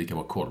har nog inte lika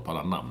bra koll på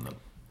alla namnen.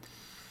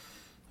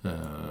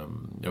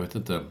 Jag vet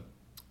inte.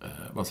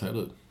 Vad säger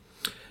du?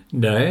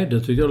 Nej, det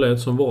tycker jag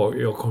lät som var.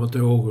 Jag kommer inte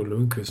ihåg hur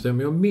Lundqvist är,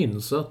 men jag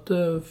minns att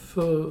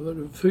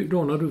för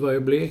då när du var i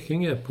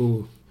Blekinge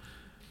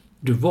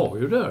du var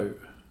ju där ju.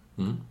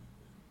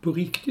 På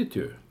riktigt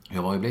ju.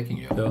 Jag var i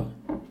Blekinge, ja.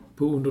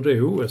 Under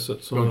det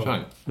OS-et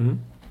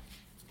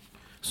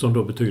som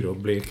då betyder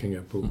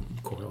Blekinge på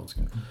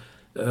koreanska.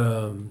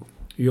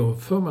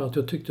 Jag för mig att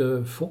jag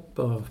tyckte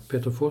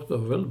Peter Forsberg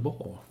var väldigt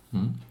bra.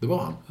 Det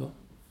var han. Ja.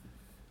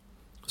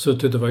 Så jag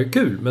tyckte det var ju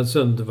kul, men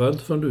sen det var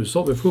inte förrän du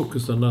sa vid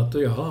frukosten att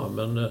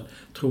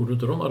tror du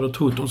inte de hade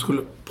trott de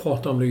skulle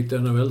prata om lite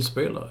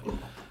NHL-spelare?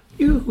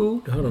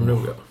 Jo, det hade de nog.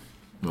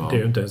 Ja. Det är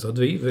ju inte ens att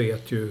vi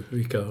vet ju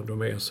vilka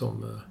de är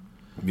som...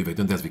 Vi vet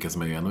inte ens vilka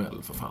som är i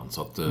NHL, för fan.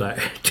 Så att, Nej,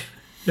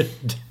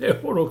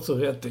 det har du också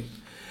rätt i.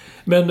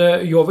 Men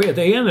jag vet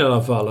en i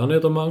alla fall. Han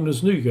heter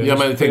Magnus Nygren. Ja,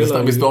 men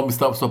vi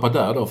stoppar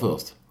där då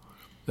först.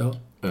 Ja.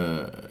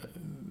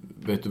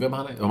 Vet du vem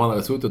han är? Om han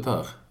hade suttit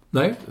här?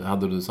 Nej.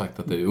 Hade du sagt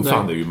att det är...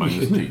 fan, det är ju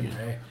Magnus Nygren.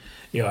 Nej.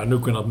 Jag hade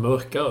nog kunnat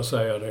mörka och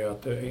säga det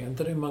att är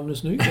inte det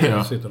Magnus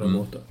Nygren som sitter där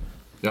borta?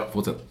 Ja,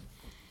 fortsätt.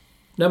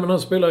 Nej, men han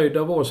spelar i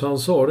Davos. Han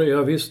sa det.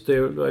 Ja, visst, det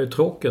är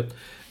tråkigt.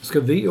 Ska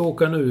vi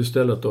åka nu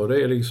istället då?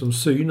 Det är liksom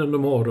synen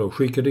de har då.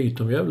 Skicka dit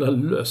de jävla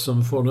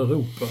lössen från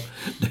Europa.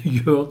 Det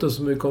gör inte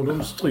så mycket om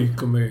de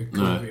stryker med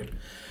covid.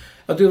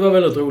 Att det var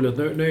väldigt roligt.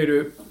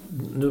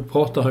 Nu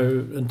pratar han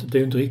ju inte... Det är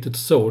ju inte riktigt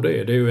så det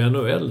är. Det är ju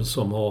NHL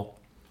som har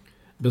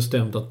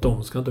bestämt att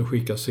de ska inte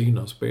skicka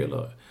sina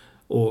spelare.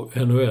 Och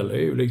NHL är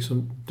ju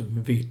liksom...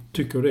 Vi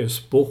tycker det är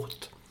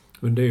sport.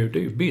 Men det är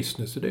ju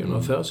business. Det är en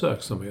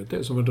affärsverksamhet. Det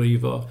är som att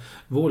driva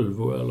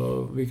Volvo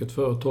eller vilket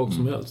företag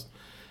som helst.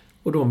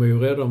 Och de är ju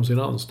rädda om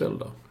sina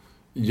anställda.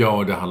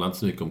 Ja, det handlar inte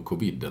så mycket om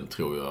coviden,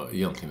 tror jag,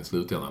 egentligen i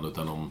slutändan.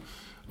 Utan om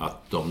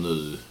att de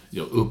nu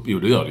gör upp... Jo,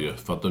 det gör det ju.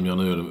 För att de gör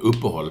nu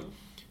uppehåll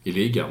i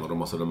ligan. Och då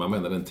måste de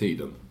använda den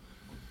tiden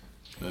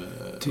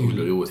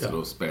under OS till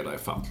att spela i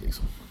fatt,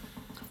 liksom.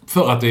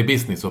 För att det är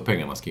business och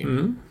pengarna ska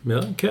in.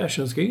 Ja,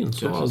 cashen ska in.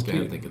 Så cashen ska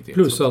helt enkelt in.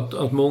 Plus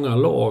att många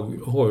lag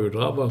har ju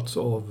drabbats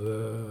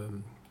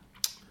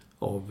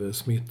av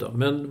smitta.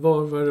 Men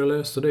vad var det jag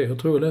läste det? Jag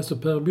tror jag läste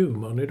Per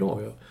Bjurman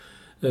idag.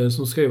 Ja.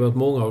 Som skrev att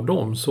många av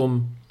dem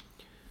som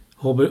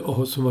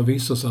har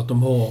visat sig att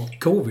de har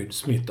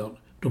covid-smittan,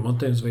 de har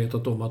inte ens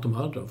vetat om att de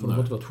hade den. För de har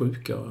inte varit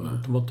sjuka.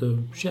 De har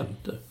inte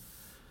känt det.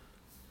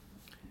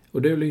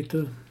 Och det är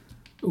lite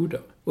udda.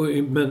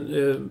 Men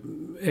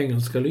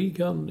engelska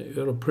ligan,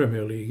 eller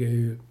Premier League, är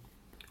ju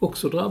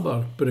också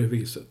drabbad på det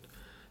viset.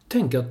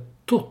 Tänk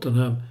att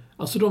Tottenham,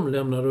 alltså de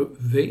lämnade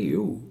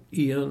VO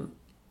i en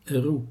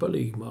Europa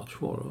League-match,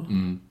 var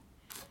det?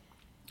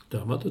 Det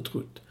har man inte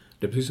trott.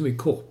 Det är precis som i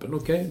Korpen.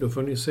 Okej, då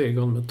får ni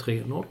segern med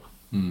 3-0.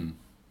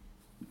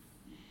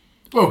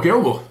 Okej,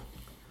 över.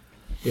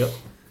 Ja.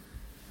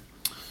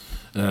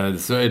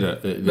 Så är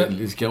det.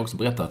 Vi ska också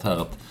berätta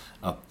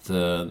att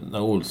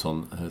när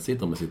Olsson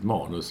sitter med sitt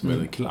manus med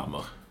en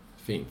klammer,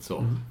 fint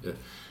så.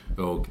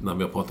 Och när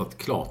vi har pratat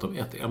klart om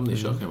ett ämne i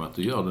kökningen,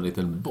 då gör du en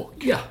liten bock.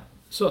 Ja,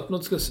 så att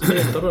man ska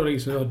veta då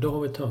liksom, ja, då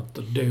har vi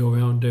tagit det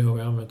har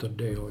vi använt och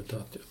det har vi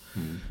tagit. Ja.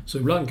 Så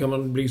ibland kan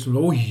man bli som,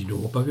 oj, då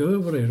hoppar vi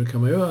över det. Då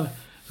kan man göra,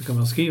 så kan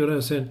man skriva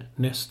det sen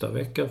nästa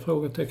vecka,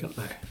 frågetecken.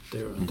 Nej, det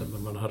gör inte,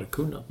 men man hade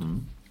kunnat.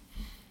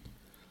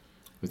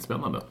 Det är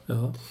spännande.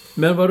 Ja.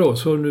 Men vadå,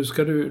 så nu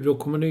ska då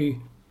kommer ni...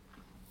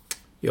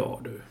 Ja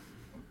du,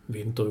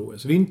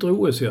 vinter-OS.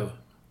 Vinter-OS, ja.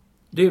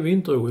 Det är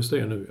vinter-OS det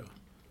är nu, ja.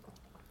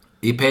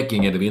 I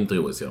Peking är det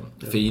vinter-OS, ja.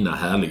 Fina,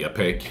 härliga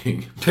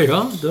Peking.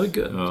 Ja, det är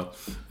gött.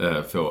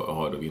 Ja, får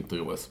ha det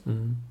vinter-OS.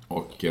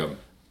 Och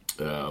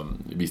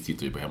vi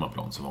sitter ju på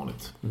hemmaplan som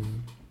vanligt.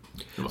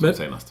 Det var som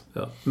senast.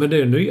 Ja. Men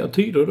det är nya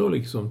tider då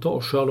liksom.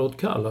 Ta Charlotte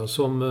Kalla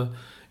som...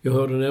 Jag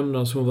hörde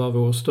nämna som var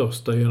vår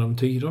största genom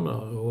tiderna.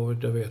 Och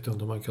det vet jag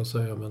inte om man kan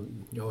säga, men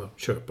jag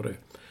köper det.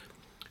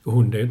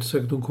 Och det är inte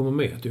säkert att hon kommer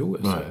med till OS.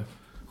 Nej.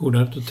 Hon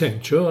hade inte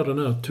tänkt köra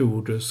den här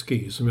Tour de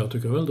Ski som jag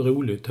tycker är väldigt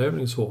rolig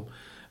tävlingsform.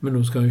 Men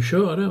hon ska ju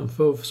köra den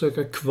för att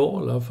försöka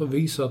kvala för att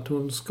visa att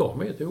hon ska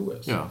med till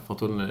OS. Ja, för att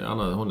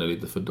hon är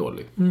lite för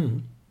dålig.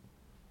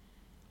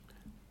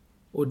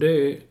 Och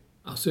det är...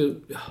 Alltså,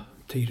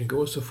 tiden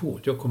går så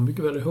fort. Jag kommer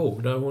mycket väl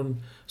ihåg där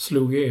hon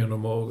slog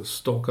igenom och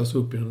stakas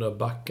upp i den där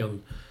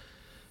backen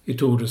i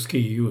Tour de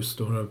Ski just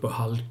då hon höll på att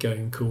halka i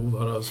en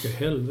kurva där. Ska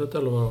helvete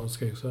eller vad hon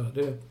ska säga.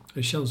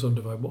 Det känns som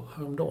det var bara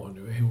häromdagen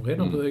nu. Är hon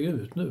redan på väg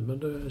ut nu? Men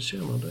det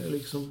känner det är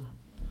liksom...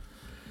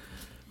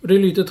 Och det är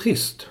lite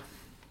trist.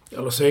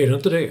 Eller säger det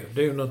inte det.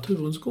 Det är ju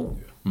naturens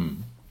gång.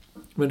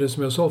 Men det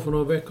som jag sa för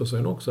några veckor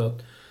sedan också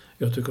att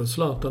jag tycker att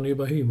Zlatan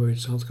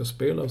Ibrahimovic han ska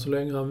spela så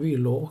länge han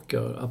vill och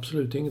orkar.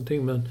 Absolut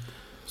ingenting, men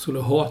skulle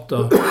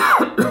hata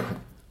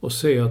och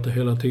se att det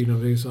hela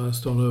tiden visar att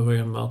står över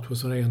en match och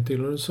sen en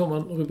till. Och det som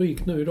man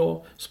rubrik nu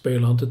idag,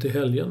 spelar inte till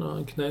helgen.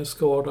 Han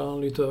knäskadar,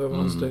 han lite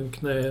överansträngd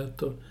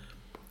knät. Och...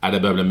 Ja, det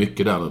börjar bli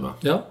mycket där nu, va?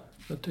 Ja,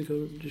 jag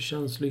tycker det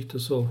känns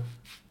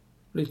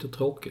lite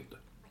tråkigt.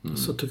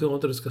 Så tycker jag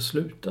inte det ska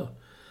sluta.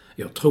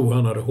 Jag tror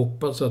han hade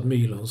hoppats att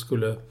Milan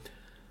skulle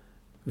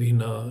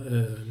vinna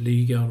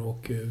ligan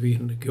och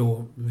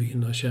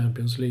vinna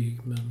Champions League.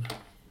 Men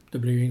det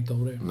blir ju inte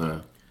av det. Nej.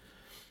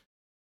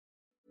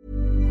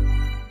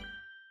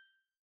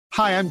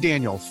 Hi, I'm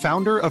Daniel,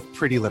 founder of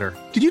Pretty Litter.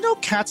 Did you know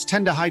cats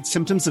tend to hide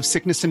symptoms of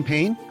sickness and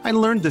pain? I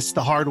learned this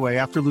the hard way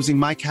after losing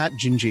my cat,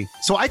 Gingy.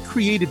 So I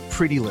created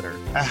Pretty Litter,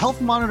 a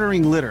health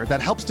monitoring litter that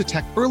helps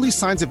detect early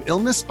signs of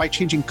illness by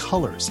changing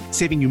colors,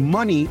 saving you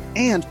money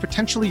and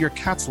potentially your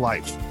cat's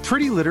life.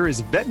 Pretty Litter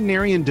is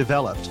veterinarian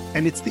developed,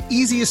 and it's the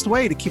easiest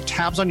way to keep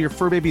tabs on your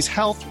fur baby's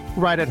health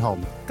right at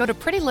home. Go to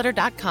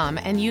prettylitter.com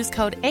and use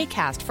code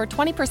ACAST for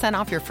 20%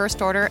 off your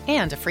first order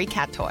and a free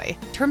cat toy.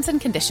 Terms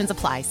and conditions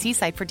apply. See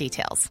site for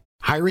details.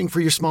 Hiring for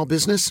your small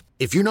business?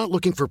 If you're not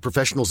looking for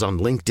professionals on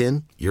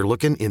LinkedIn, you're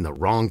looking in the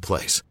wrong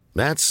place.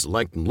 That's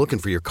like looking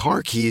for your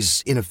car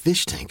keys in a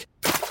fish tank.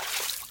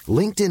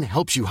 LinkedIn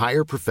helps you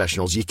hire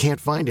professionals you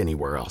can't find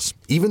anywhere else,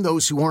 even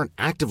those who aren't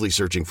actively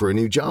searching for a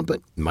new job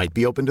but might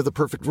be open to the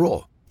perfect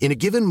role. In a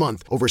given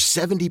month, over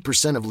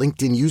 70% of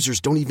LinkedIn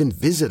users don't even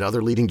visit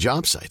other leading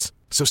job sites.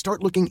 So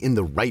start looking in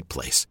the right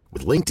place.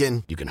 With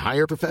LinkedIn, you can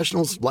hire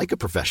professionals like a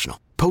professional.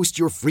 Post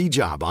your free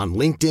job on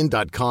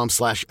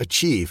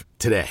linkedin.com/achieve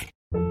today.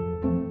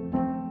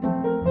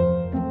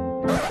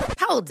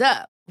 Hold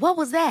up. What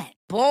was that?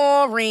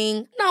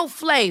 Boring. No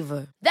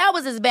flavor. That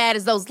was as bad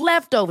as those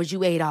leftovers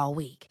you ate all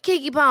week.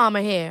 Keke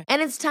Palmer here,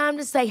 and it's time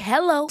to say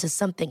hello to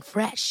something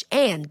fresh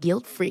and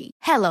guilt-free.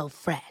 Hello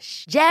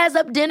Fresh. Jazz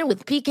up dinner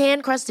with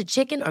pecan-crusted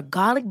chicken or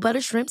garlic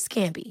butter shrimp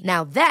scampi.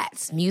 Now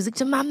that's music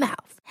to my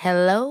mouth.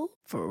 Hello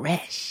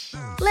Fresh.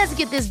 Let's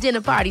get this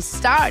dinner party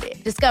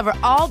started. Discover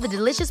all the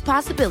delicious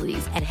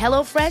possibilities at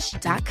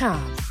hellofresh.com.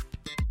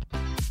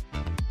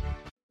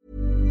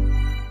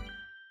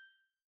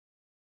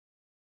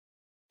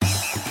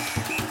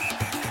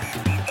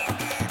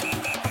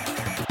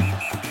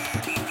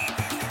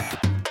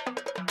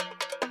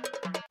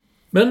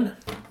 Men,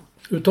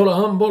 du talar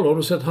handboll. Har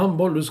du sett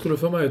handboll? Du skulle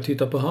få mig att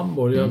titta på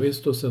handboll. Jag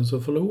visste och sen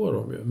så förlorar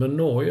de ju. Men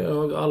Norge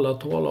har alla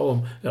talar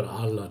om, eller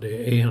alla,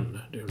 det är en.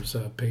 Det vill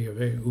säga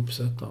PV,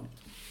 uppsättaren.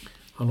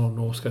 Han har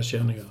norska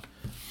känningar.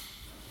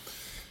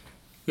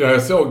 Ja, jag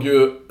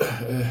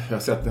har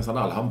sett nästan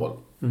all handboll.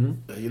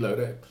 Jag gillar ju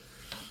det.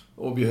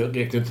 Och vi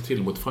räckte inte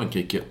till mot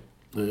Frankrike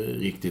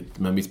riktigt.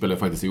 Men vi spelade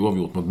faktiskt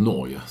oavgjort mot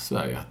Norge,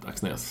 Sverige,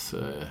 Axnäs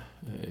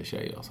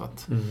tjejer. Så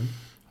att...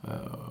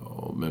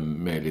 Och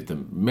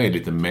med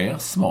lite mer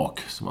smak,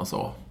 som man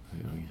sa.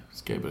 Jag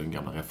skrev den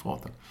gamla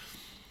referaten.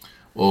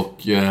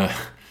 Och det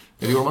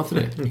gjorde man inte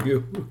det.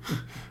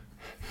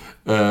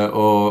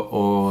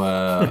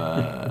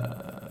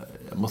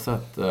 Jag måste säga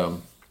att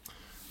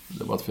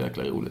det var ett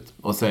jäkla roligt.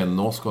 Och sen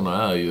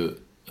norskorna är ju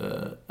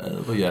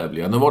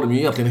överjävliga. Nu var de ju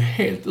egentligen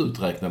helt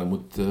uträknade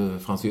mot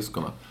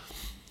fransyskorna.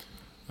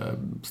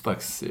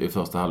 Strax i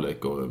första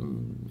halvlek och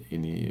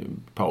in i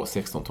paus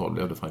 16-12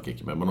 blev det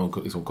Frankrike med. Men de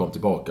liksom kom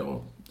tillbaka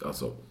och,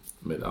 alltså,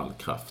 med all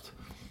kraft.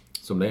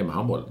 Som det är med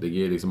handboll.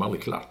 Det är liksom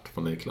aldrig klart,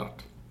 för det är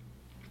klart.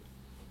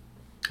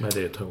 Nej,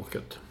 det är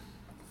tråkigt.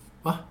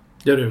 Va?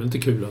 Ja, det är väl inte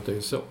kul att det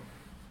är så.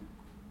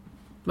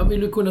 Man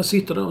vill ju kunna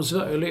sitta där och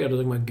Sverige leder och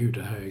tänka, men gud,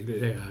 det här.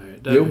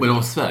 Jo, men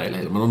om Sverige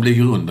leder, men de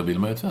ligger under vill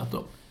man ju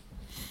tvärtom.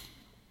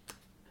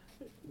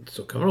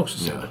 Så kan man också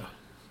säga.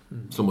 Ja.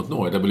 Som mot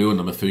Norge, där blev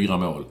under med 4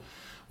 mål.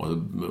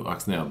 Och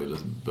Axnér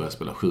började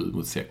spela 7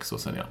 mot 6 och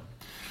sen ja.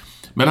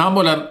 Men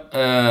handbollen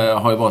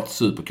har ju varit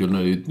superkul. Nu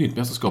är det ett nytt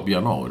mästerskap i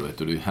januari, du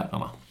vet, och det är ju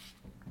herrarna.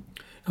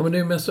 Ja, men det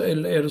är mest,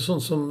 är det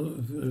sånt som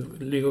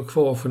ligger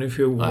kvar från i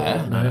fjol?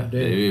 Nej,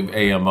 det är ju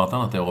EM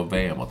vartannat år och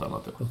VM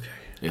vartannat år.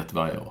 Okay. Ett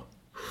varje år.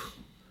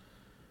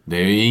 Det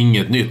är ju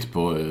inget nytt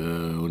på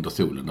under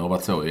solen. Det har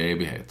varit så i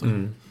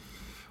evigheter.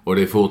 Och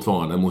det är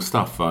fortfarande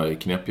Mustafa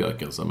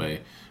Knäppjöken som är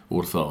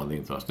ordförande i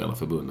internationella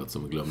förbundet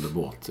som glömde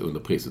bort under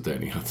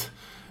prisutdelningen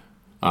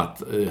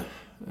att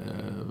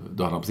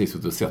Då hade han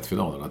precis sett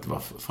finalen att det var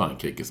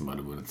Frankrike som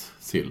hade vunnit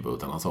silver,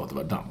 utan han sa att det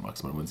var Danmark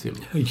som hade vunnit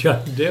silver. Ja,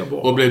 det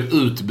var... Och blev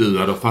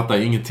utbuad och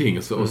fattade ingenting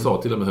och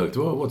sa till och med högt,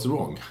 what's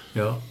wrong?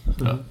 Ja.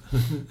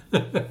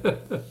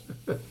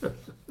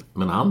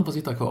 Men han får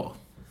sitta kvar.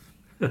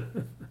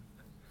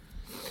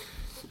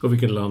 Och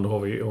vilket land har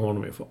vi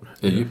honom ifrån?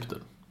 Egypten.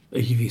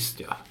 Visst,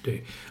 ja.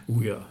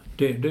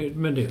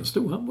 Men det är en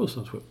stor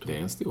handbollsnation. Det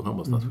är en stor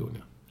handbollsnation,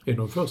 ja. Det är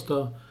de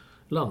första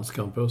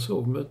landskamper jag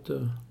såg med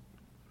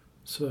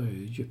Sverige och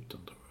Egypten,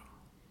 tror jag.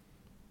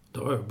 Det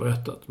har jag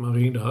berättat. Man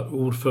ringde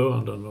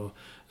ordföranden och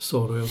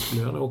sa att jag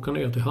skulle gärna åka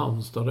ner till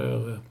Halmstad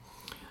där.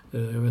 Jag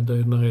vet inte,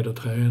 när är det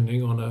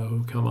träning och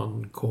hur kan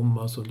man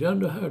komma? Så, ja,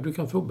 det här, du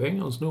kan få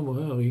Bengans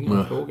nummer här,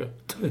 ingen fråga.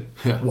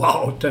 Ja.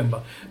 Wow,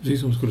 Temba.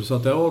 Precis som skulle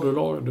sagt,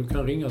 du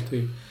kan ringa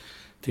till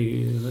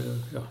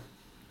ja.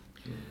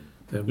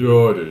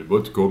 Ja, det är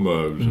bara att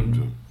komma.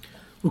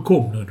 Och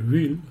kom när du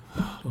vill.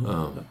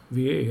 Ja.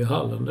 Vi är i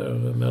hallen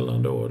där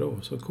mellan då och då,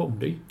 så kom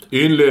dit.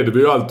 Inledde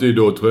vi alltid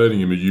då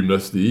träningen med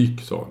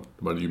gymnastik, sa han.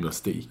 Det var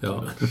gymnastik.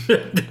 Ja.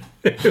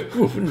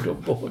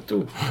 Underbart.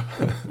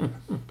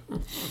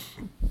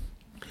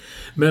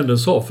 Men det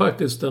sa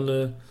faktiskt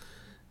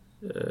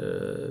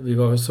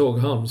vi såg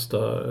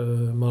Halmstad,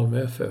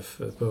 Malmö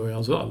FF på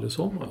Örjansvall i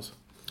somras.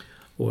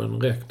 Och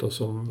en rektor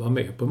som var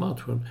med på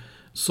matchen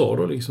sa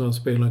då liksom att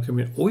spelarna kom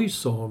in. Oj,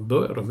 sa han,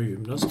 började med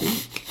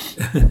gymnastik.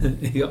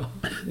 Ja,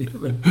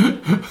 men...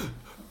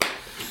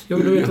 Ja,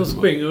 men du vet, de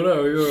springer där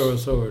och gör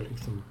så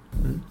liksom.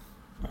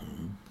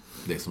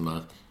 Det är som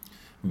när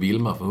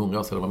Vilma för 100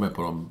 år sedan var med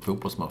på de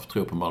fotbollsmatch,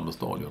 tror jag, på Malmö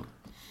stadion.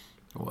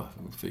 Hon var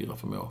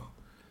 4-5 år.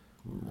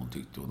 Hon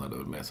tyckte hon hade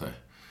med sig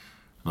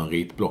någon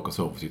ritblock och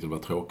så. Hon tyckte det var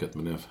tråkigt.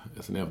 Men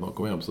sen när hon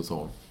kom hem så sa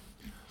hon,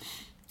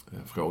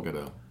 frågade,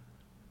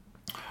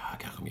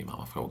 kanske min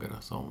mamma frågade,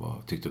 så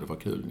hon tyckte det var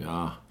kul.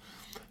 Ja.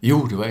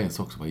 Jo, det var en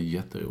sak som var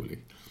jätterolig.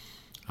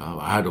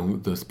 Ja,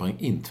 de sprang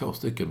in 2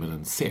 stycken med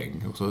en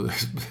säng och så,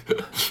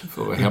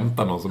 för att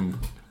hämta någon som...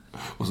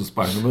 Och så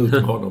sprang de ut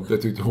med honom. Det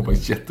tyckte hon var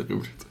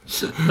jätteroligt.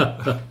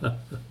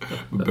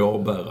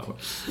 Bårbärare.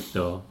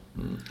 Ja.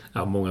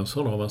 Ja, många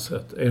sådana har man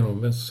sett. En av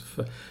de mest...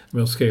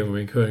 Jag skrev om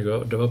min krönika,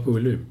 det var på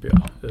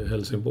Olympia,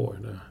 Helsingborg.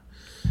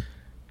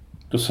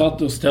 Då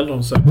ställde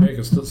de sig med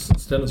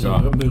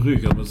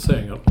ryggen mot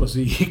sängen och så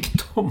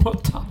gick de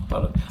och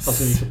tappade.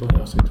 Alltså gick på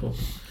varsitt håll.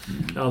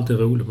 Det är alltid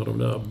roligt med de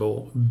där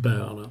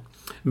bärarna.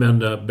 Men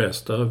det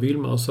bästa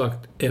Vilma har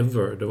sagt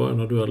ever, det var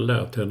när du hade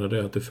lärt henne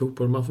det att i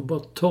fotboll man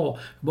får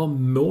bara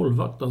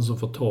målvakten som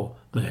får ta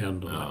med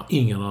händerna,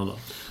 ingen annan.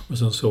 Och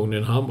sen såg ni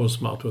en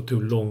handbollsmatch och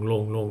tog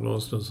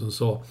lång stund. Sen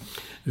sa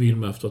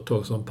Vilma efter ett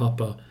tag som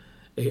pappa,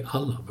 är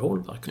alla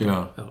målvakter?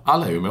 Ja.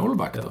 Alla är ju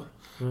målvakter.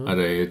 Ja,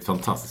 det är ett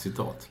fantastiskt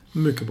citat.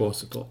 Mycket bra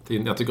citat.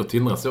 Jag tycker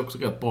Tindras är också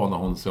rätt bra när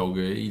hon såg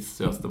det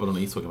var någon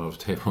ishockey på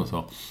TV och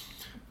sa,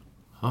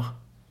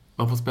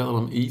 varför spelar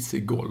de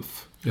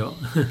golf? Ja.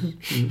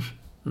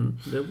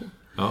 Det är bra.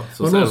 Ja,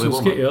 så var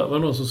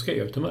någon som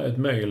skrev till mig ett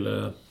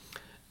mejl,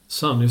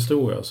 sann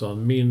historia, så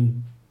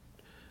min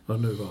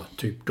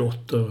typ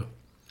dotter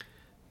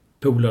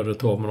polade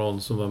tag med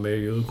någon som var med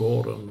i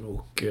Djurgården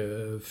och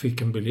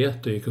fick en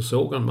biljett och gick och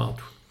såg en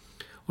match.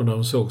 Och när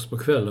de sågs på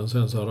kvällen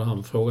sen så hade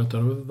han frågat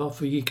henne,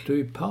 varför gick du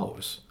i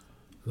paus?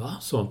 Va?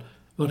 Sån,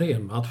 var det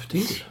en match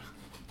till?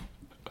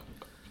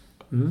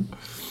 Men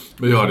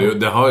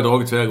det har jag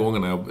dragit flera gånger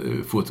när jag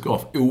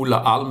fotograf Ola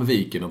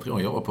Almviken, jag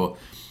tror jag var på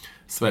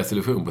Sveriges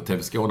Television på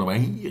TV Skåne, var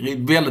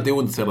väldigt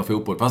ointresserad av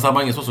fotboll. Fast han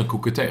var ingen som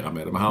koketterade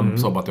med det, men han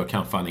sa bara att jag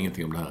kan fan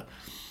ingenting om det här.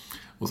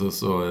 Och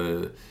så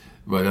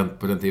var det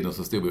på den tiden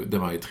så stod det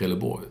var i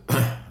Trelleborg.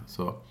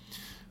 så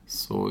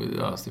stod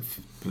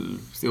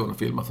och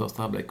filmade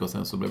första halvlek och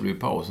sen så blev det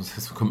paus och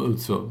sen så kom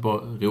ut så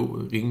bara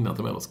ringde han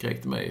till mig och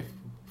skrek till mig,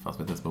 fast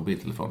med inte ens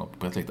mobiltelefonen på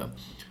pressläktaren.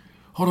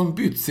 Har de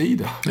bytt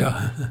sida? Ja.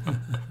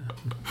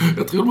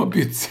 Jag tror de har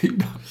bytt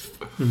sida.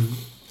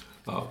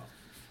 Ja.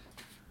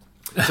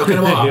 Så kan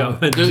det vara.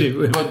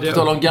 På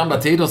tal om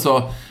gamla tider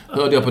så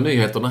hörde jag på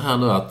nyheterna här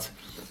nu att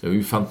det är ju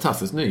en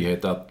fantastisk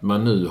nyhet att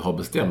man nu har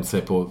bestämt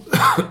sig på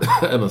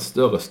även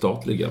större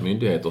statliga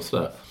myndigheter och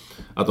sådär,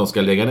 att de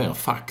ska lägga ner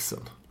faxen.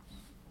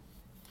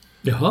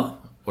 Jaha.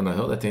 Och när jag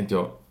hörde det tänkte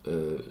jag,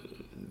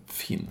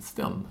 finns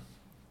den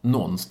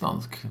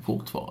någonstans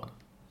fortfarande?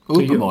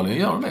 Uppenbarligen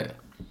gör den det.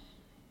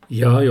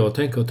 Ja, jag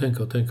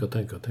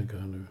tänker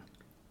här nu.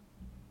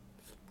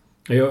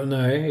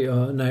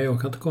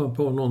 Jag kan inte komma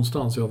på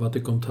någonstans jag har varit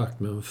i kontakt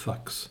med en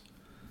fax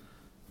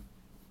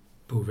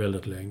på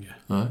väldigt länge.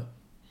 Nej,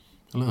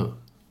 eller hur?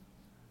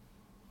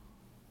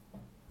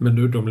 Men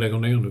nu, de lägger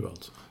ner nu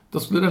alltså? Då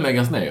skulle den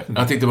läggas ner.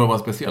 Jag tyckte det var en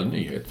speciell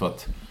nyhet för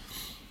att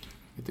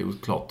det är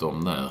oklart om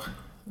när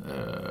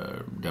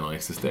den har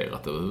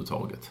existerat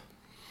överhuvudtaget.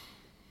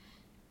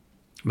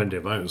 Men det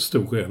var en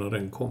stor grej när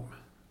den kom.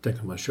 Tänk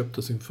att man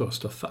köpte sin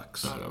första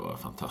fax. Ja, det var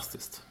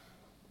fantastiskt.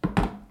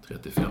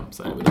 35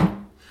 säger vi det.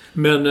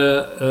 Men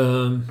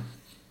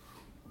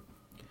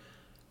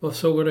vad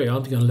såg jag det?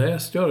 Antingen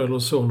läste jag det eller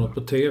såg något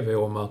på TV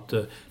om att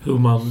hur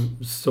man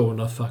såg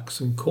när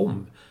faxen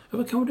kom. Det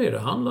var kanske det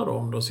handlade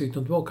om då. Sitta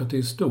tillbaka till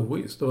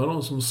historiskt. Det var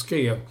någon som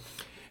skrev: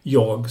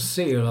 jag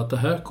ser att det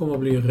här kommer att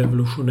bli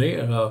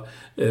revolutionera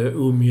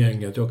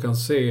umgänget. Jag kan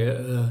se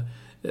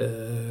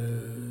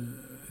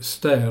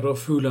städer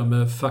fulla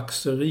med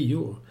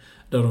faxerior.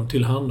 Där de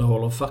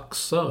tillhandahåller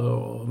faxar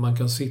och man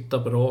kan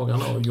sitta på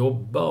dagarna och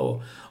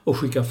jobba och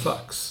skicka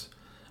fax.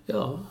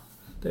 Ja,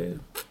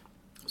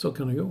 så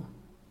kan det gå.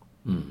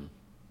 Mm.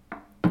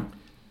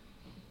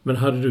 Men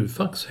hade du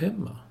fax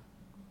hemma?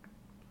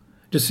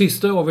 Det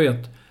sista jag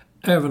vet,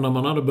 även när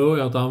man hade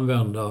börjat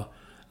använda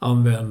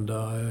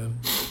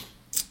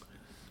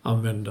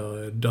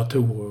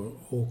datorer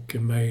och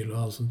mejl och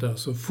allt sånt där,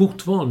 så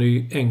fortfarande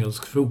i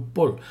engelsk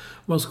fotboll,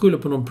 man skulle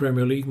på någon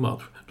Premier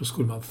League-match, då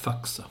skulle man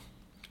faxa.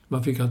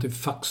 Man fick alltid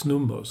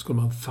faxnummer,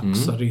 skulle man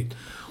faxa dit.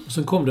 Och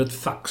sen kom det ett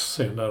fax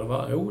sen där det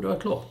var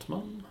klart.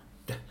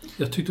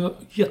 Jag tyckte det var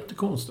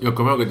jättekonstigt. Jag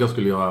kommer ihåg att jag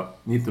skulle göra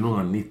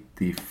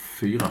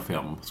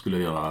 1994-5 skulle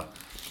jag göra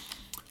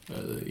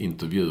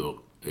intervjuer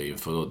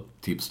inför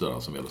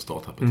tipsdörren som vi hade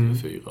startat på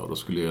TV4. Och då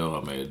skulle jag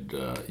göra med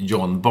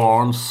John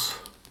Barnes,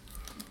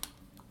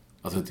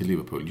 alltså till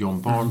Liverpool.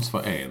 John Barnes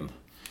var en.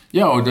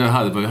 Ja, och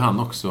det var ju han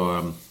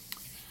också.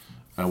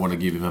 I wanna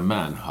give him a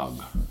man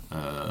hug.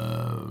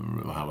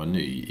 Han var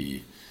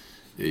ny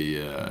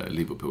i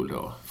Liverpool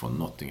då, från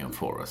Nottingham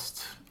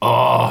Forest.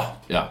 Ja,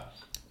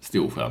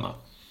 stor stjärna.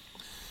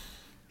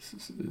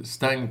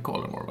 Stan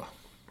Collymore, va?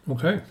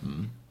 Okej.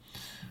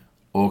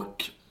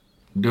 Och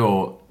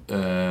då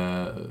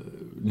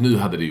nu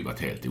hade det ju varit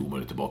helt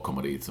omöjligt att bara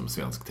komma dit som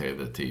svensk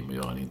tv-team och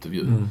göra en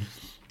intervju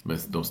med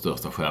de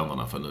största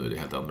stjärnorna, för nu är det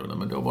helt annorlunda.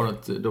 Men då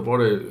var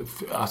det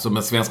alltså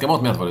med svenska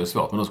mått mätt var det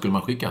svårt, men då skulle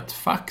man skicka ett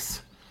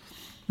fax.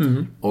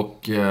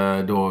 Och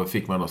då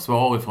fick man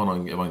svar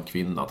ifrån en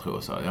kvinna, tror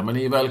jag, så här: ja, men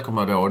ni är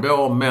välkomna då och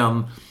då,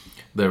 men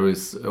there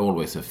is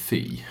always a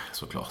fee,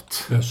 såklart.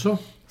 Jaså?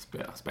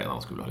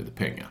 Spelarna skulle ha lite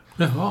pengar.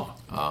 Jaha.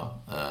 Ja,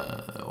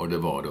 och det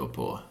var då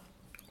på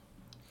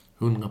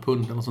 100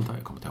 pund eller sånt där,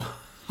 jag kommer inte ihåg.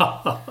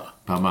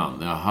 Per man.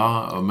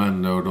 Jaha,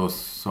 men då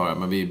sa jag,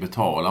 men vi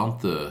betalar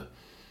inte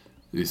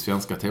i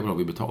svenska tv-bolag,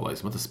 vi betalar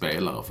liksom inte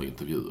spelare för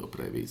intervjuer på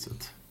det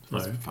viset.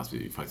 Fast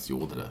vi faktiskt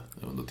gjorde det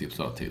under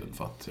tipsartiden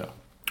för att,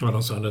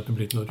 Annars hade det inte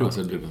blivit något jobb.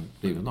 Alltså, det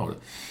blev av det.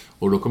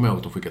 Och då kom jag ihåg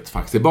att de skickade ett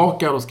fax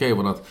tillbaka och då skrev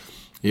hon att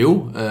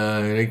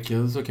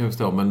så kan vi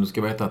förstå, men du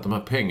ska veta att de här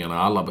pengarna,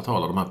 alla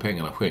betalar, de här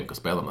pengarna skänker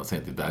spelarna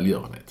sen till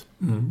välgörenhet.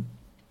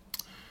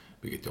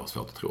 Vilket jag har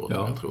svårt att tro.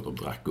 Ja. Jag tror att de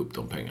drack upp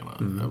de pengarna.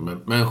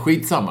 Men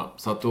skitsamma.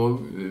 Så att då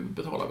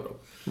betalade vi dem.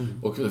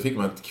 Och då fick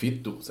man ett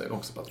kvitto sen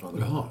också på att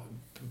man hade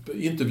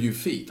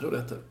intervju-fee, tror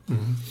jag det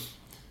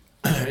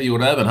hette.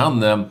 Gjorde även han...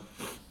 Det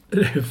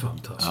är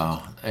fantastiskt.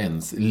 Ja,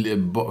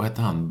 vad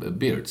hette han?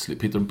 Beardsley,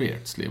 Peter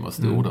Beardsley var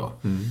stor då.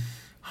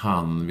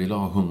 Han ville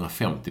ha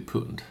 150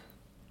 pund.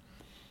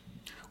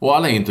 Och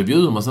alla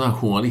intervjuer med sådana här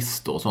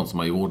journalister och sånt som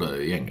man gjorde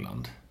i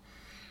England,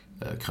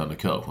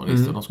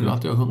 krönikörjournalister, de skulle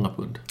alltid ha 100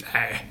 pund.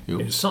 Nej, är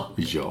det sant?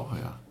 Ja.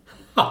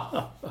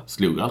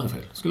 Slog aldrig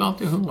fel. Skulle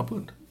alltid ha 100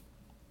 pund.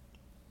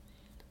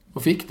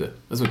 Och fick det.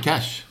 Alltså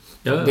cash.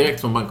 Ja.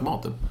 Direkt från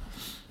bankomaten.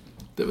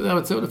 Det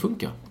är så det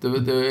funkar.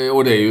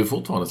 Och det är ju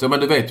fortfarande så. Men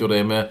du vet ju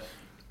det med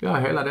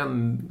hela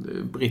den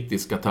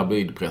brittiska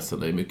tabloidpressen.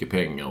 Det är mycket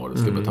pengar och det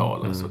ska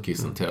betalas och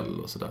kiss and tell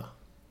och sådär.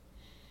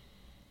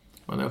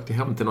 Man åkte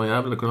hem till någon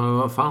jävla, det kunde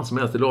vara fan som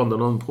helst i London,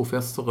 någon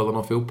professor eller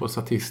någon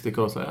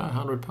fotbollsstatistiker och säga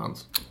 100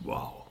 pounds.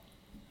 Wow.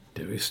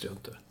 Det visste jag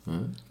inte.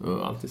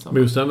 Alltid samma.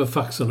 Men just det här med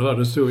faxen då,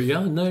 det stod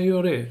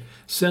gör det.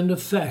 Send a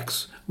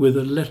fax with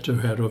a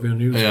letterhead of your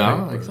newspaper.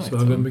 Ja, exakt. Så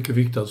det var mycket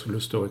viktigt att det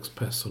skulle stå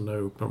Expressen där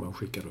uppe när man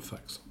skickade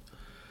faxen.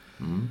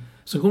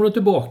 Sen kom det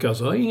tillbaka,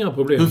 så inga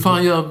problem. Hur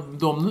fan gör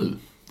de nu?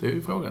 Det är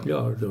ju frågan.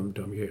 Ja,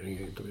 de ger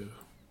inga intervjuer.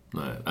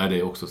 Nej, det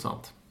är också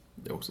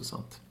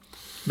sant.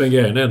 Men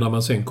grejen är, när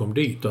man sen kom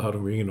dit, då hade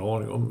de ju ingen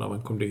aning om när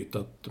man kom dit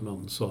att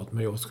man sa att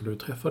men jag skulle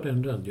träffa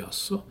den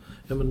jaså.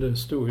 Ja, men det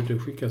stod ju, det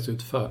skickas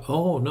ut fax.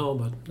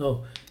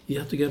 No, you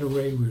have to get a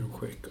railway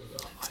quick.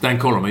 Stan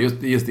Collymore,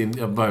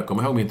 jag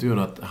kommer ihåg med intervjun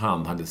att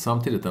han hade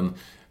samtidigt en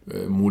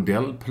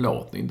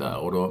modellplåtning där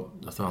och då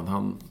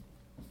alltså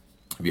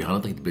vi hade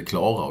inte riktigt blivit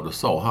klara och då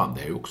sa han,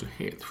 det är ju också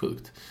helt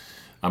sjukt.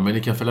 Ja, men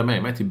ni kan följa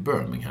med mig till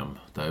Birmingham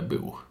där jag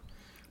bor.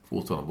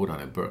 Fortfarande bodde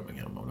han i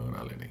Birmingham av någon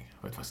anledning.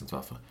 Jag vet faktiskt inte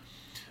varför.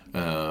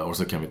 Och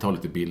så kan vi ta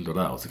lite bilder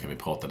där och så kan vi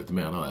prata lite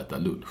mer när vi äter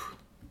lunch.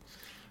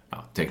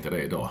 Ja, tänkte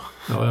det idag.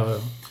 Ja.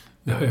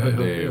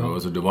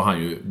 Så då var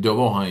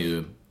han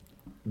ju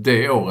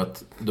det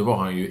året, då var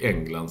han ju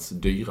Englands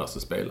dyraste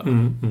spelare.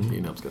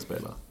 Inhemska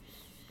spelare.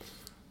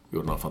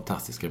 Gjorde några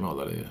fantastiska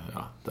mål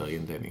där i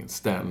inledningen.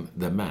 Stan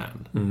the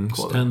Man.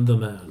 Stan the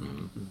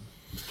Man.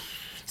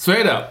 Så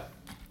är det.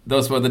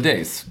 Those were the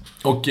days.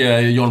 Och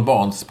John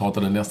Barnes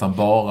pratade nästan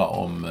bara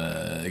om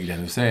Glenn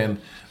Hussein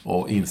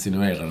och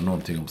insinuerade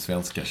någonting om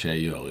svenska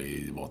tjejer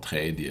i var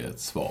tredje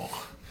svar.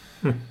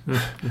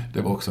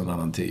 Det var också en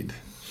annan tid.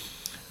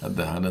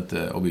 Det hade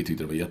inte, och vi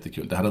tyckte det var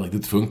jättekul. Det hade inte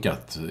riktigt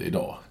funkat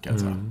idag, kan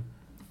jag säga.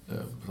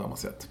 På samma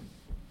sätt.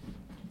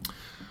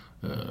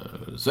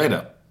 Så är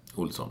det,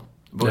 Olsson.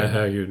 Det här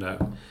är ju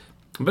när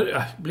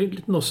Jag blir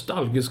lite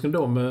nostalgisk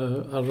ändå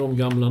med alla de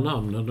gamla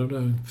namnen. De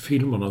där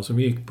filmerna som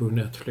gick på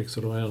Netflix.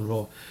 Och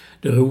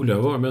det roliga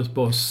var mest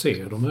bara att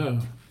se de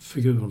här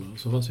figurerna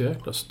som var så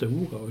jäkla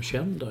stora och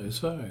kända i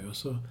Sverige.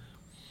 Så,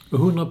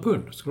 100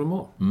 pund ska de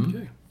ha.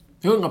 Okay.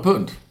 100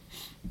 pund.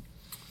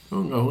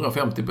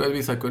 150,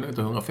 vissa kunde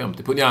inte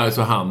 150 pund. Ja,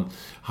 alltså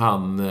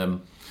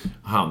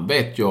han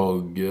vet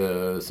jag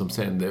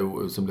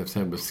som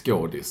blev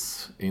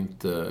skådis.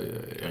 Inte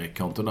Eric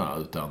Cantona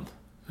utan...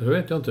 Det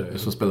vet jag inte.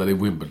 Som spelade i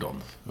Wimbledon.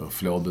 Och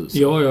Flårbus.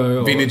 Ja.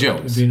 Vinnie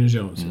Jones. Vinnie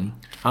Jones,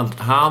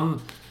 Han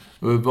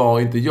var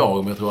inte jag,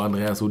 men jag tror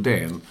Andreas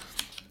Odén,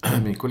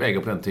 min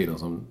kollega på den tiden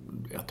som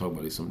jag tog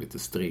mig liksom lite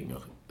stringer,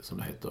 som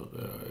det heter,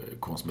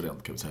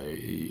 korrespondent kan vi säga,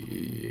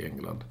 i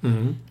England.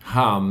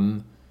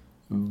 Han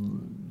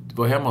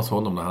var hemma hos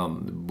honom när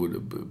han bodde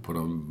på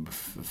någon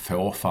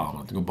fårfarm,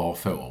 och bara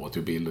får och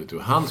tog bilder.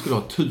 Han skulle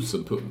ha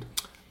 1000 pund.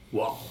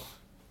 Wow.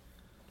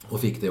 Och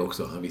fick det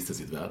också. Han visste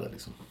sitt värde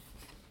liksom.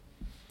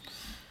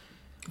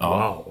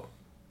 Wow.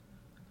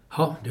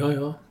 Ja.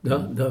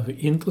 Det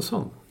är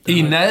intressant.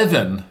 I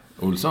näven,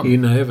 Olsson. I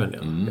näven, ja.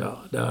 Ja,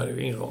 det är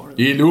ju ingen aning.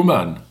 I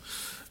lomman.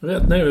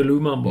 Rätt ner i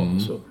lomman bara,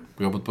 så.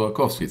 Robert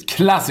Burakovskis.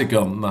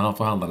 Klassikern när han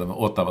förhandlade med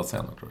Ottawa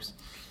Senators.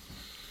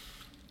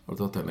 Har du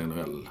tagit en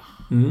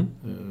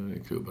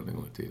NHL-klubben en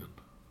gång i tiden?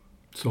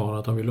 Sa han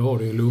att han ville ha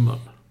det i lomman?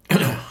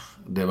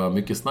 Det var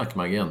mycket snack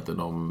med agenten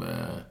om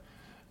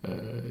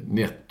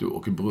netto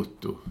och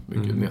brutto.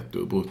 Mycket netto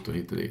och brutto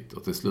hit och dit.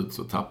 Och till slut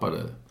så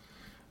tappade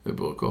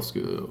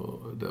Burakovsky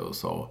och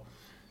sa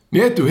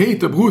netto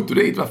hit och brutto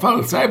dit. Vad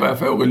fan, säg vad jag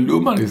får i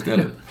lomman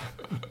istället.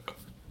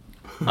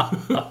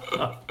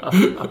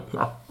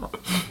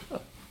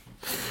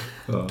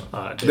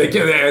 Jag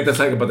är inte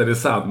säker på att det är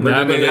sant.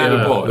 Men den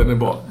är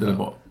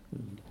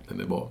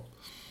bra.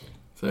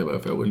 Säg vad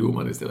jag får i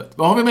lomman istället.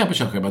 Vad har vi med på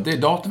körschemat? Det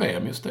är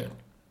dart-VM just det.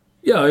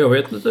 Ja, jag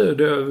vet inte.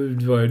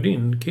 Det var ju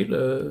din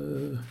kille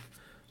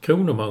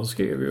Kronoman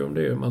skrev ju om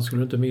det. Man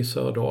skulle inte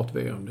missa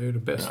dart-VM. Det är det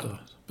bästa.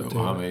 Ja, och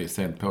han är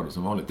sent på det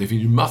som vanligt. Det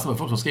finns ju massor med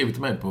folk som skrivit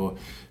till mig på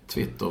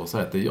Twitter och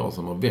säger att det är jag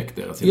som har väckt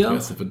deras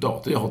intresse för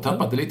dart. Jag har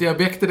tappat det lite. Jag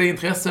väckte det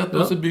intresset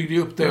och så byggde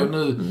jag upp det. Och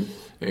nu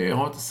jag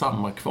har inte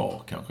samma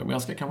kvar kanske. Men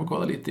jag ska kanske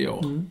kolla lite i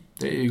år.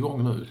 Det är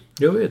igång nu.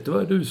 Jag vet, det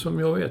var du som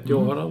jag vet.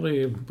 Jag har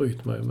aldrig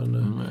brytt mig,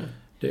 men...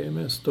 Det är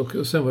mest.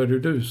 Och sen var det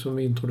du som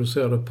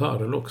introducerade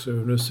paddel också.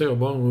 Nu ser jag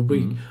bara en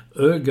rubrik.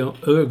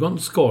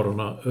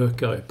 Ögonskadorna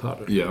ökar i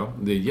paddel. Ja,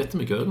 det är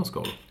jättemycket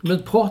ögonskador.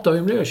 Men pratar vi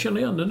om det? Jag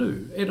känner igen det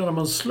nu. Är det när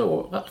man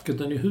slår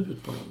racketen i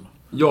huvudet på någon?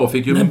 Jag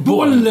fick ju en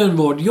bollen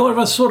var det. Ja, det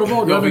var så det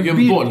var. Jag fick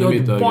en boll i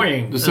mitt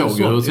öga. Du såg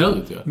ju hur det ser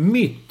ut, ja.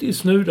 Mitt i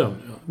snudan.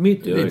 Ja.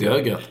 Mitt i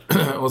ögat.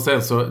 Och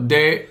sen så,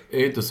 det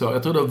är inte så.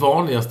 Jag tror det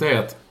vanligaste är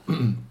att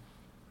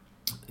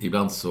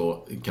ibland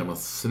så kan man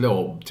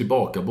slå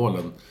tillbaka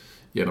bollen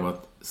genom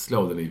att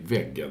slå den i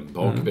väggen,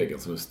 bakväggen,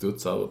 så den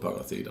studsar över på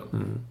andra sidan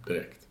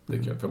direkt. Det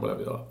kan man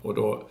göra. Och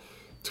då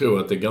tror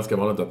jag att det är ganska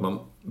vanligt att man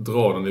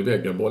drar den i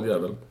väggen,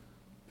 bolljäveln,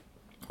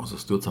 och så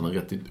studsar den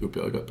rätt upp i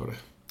ögat på det.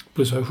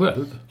 På sig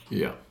själv?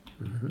 Ja.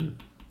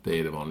 Det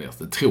är det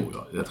vanligaste, tror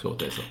jag. Jag tror att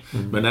det är så.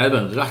 Men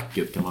även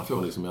racket kan man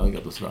få liksom i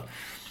ögat och sådär.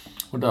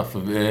 Och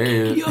därför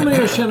är... Ja, men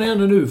jag känner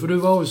henne nu, för du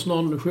var hos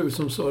någon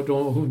som sa att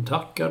hon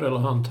tackade, eller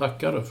han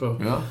tackade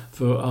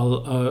för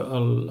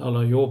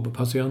alla jobb och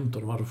patienter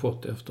de hade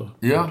fått efter.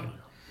 Ja,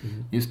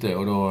 just det.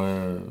 Och då...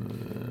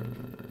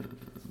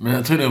 Men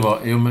jag tror det var...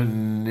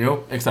 Jo,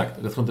 exakt.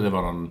 Jag tror inte det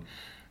var någon...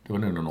 Det var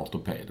nog någon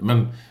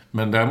ortoped.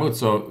 Men däremot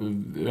så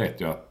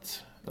vet jag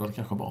att... Eller det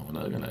kanske var en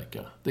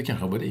ögonläkare. Det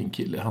kanske var din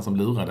kille, han som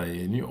lurade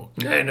dig i New York.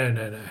 Nej.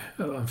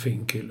 Det var en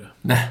fin kille.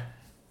 Nej.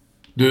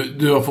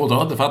 Du har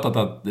fortfarande inte fattat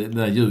att den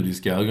där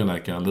judiska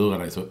ögonläkaren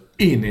lurade dig så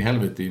in i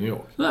helvete i New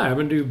York? Nej,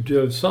 men det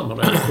är samma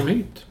när jag kom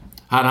hit.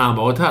 Hade han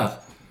varit här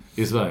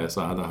i Sverige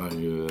så hade han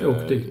ju...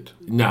 Åkt dit.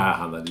 Nej,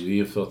 han hade ju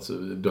infört...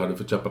 Du hade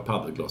fått köpa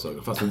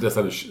paddelglasögon. Fast du inte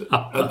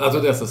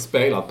hade dessa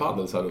spelat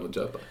paddel så hade du fått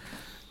köpa.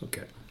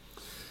 Okej.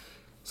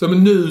 Så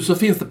men nu så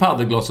finns det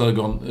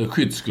paddelglasögon,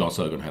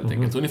 skyddsglasögon helt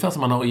enkelt. Ungefär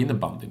som man har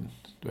innebandyn,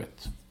 du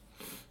vet.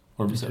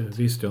 Har du sett? Det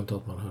visste jag inte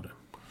att man hade.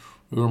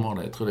 Jo, de har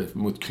det. Jag tror det är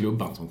mot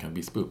klubban som kan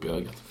vispa upp i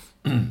ögat.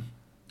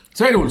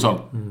 Så är det, Olsson.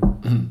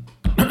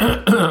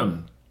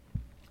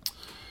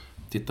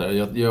 Titta,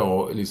 jag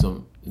har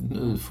liksom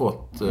nu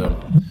fått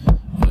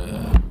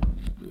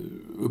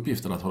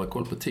uppgiften att hålla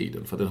koll på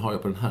tiden. För den har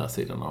jag på den här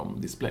sidan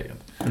av displayen.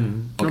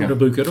 Okay. Ja, det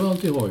brukar du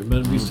alltid ha.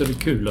 Men visst är det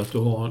kul att du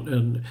har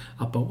en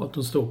apparat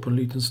som står på en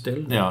liten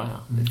ställning. Ja,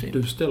 det är fint.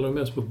 Du ställer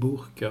mest på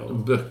burkar.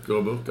 Böcker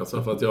och burkar.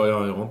 Så för att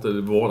jag har inte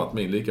vårdat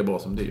mig lika bra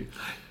som din.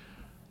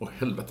 Och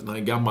helvete, den här är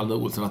gammal nu,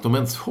 Olsson, att de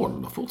ens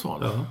håller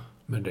fortfarande. Ja,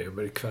 men det är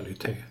väl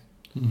kvalitet.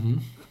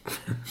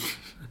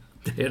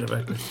 Det är det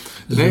verkligen.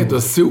 Det heter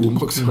Zoom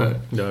också. Ja,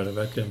 det är det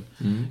verkligen.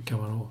 Kan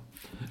man ha.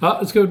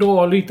 Ja, ska vi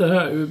dra lite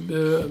här.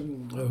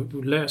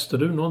 Läste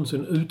du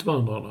någonsin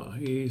Utvandrarna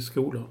i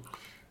skolan?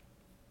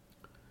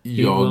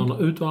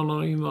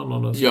 Utvandrarna,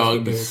 invandrarna.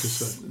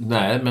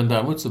 Nej, men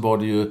däremot så var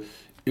det ju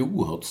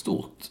oerhört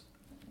stort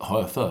har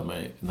jag för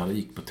mig, när det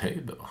gick på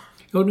tv.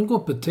 Ja, den går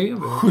på tv.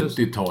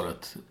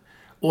 70-talet.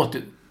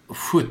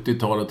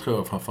 70-talet tror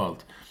jag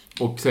framförallt.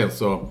 Och sen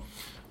så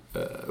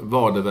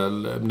var det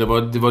väl...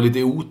 Det var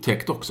lite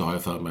otäckt också, har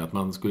jag för mig, att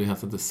man skulle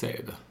helst inte se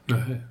det.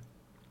 Nej.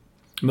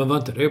 Men var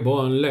inte det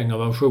bara en längre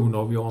version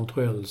av Jan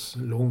Troells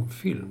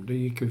långfilm? Det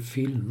gick ju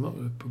filmer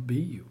på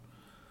bio.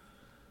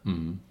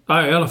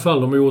 Nej, i alla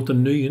fall, de har gjort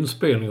en ny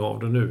inspelning av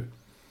det nu.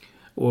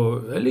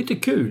 Och det är lite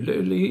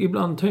kul.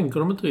 Ibland tänker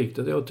de inte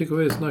riktigt. Jag tycker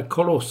det är när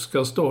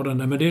Karl-Oskar står där.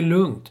 Nej, men det är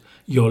lugnt.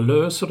 Jag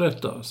löser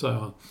detta, säger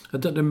han.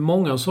 Det är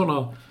många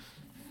sådana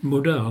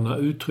moderna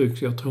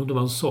uttryck. Jag tror inte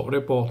man sa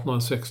det på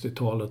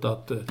 1860-talet.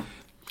 Att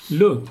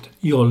lugnt,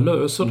 jag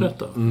löser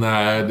detta.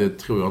 Nej, det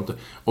tror jag inte.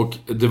 Och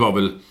det var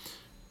väl...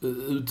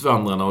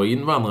 Utvandrarna och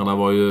invandrarna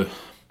var ju...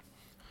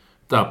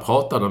 Där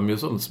pratade de ju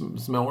som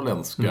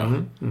småländska.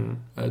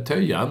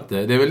 Töja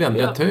inte. Det är väl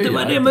ändå töja. Det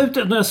var det med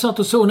ute när jag satt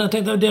och såg. När jag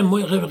tänkte att den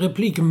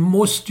repliken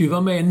måste ju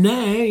vara med.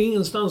 Nej,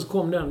 ingenstans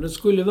kom den. Det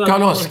skulle vara...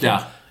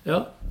 Karl-Oskar.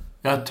 Ja.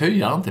 Jag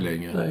töjar inte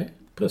längre. Nej,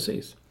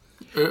 precis.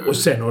 Och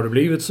sen har det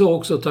blivit så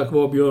också, tack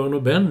vare Björn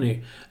och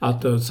Benny,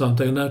 att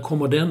när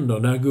kommer den då?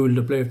 När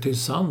guldet blev till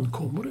sand,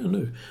 kommer den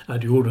nu? Nej,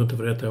 det gjorde inte,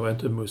 för detta var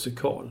inte en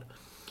musikal.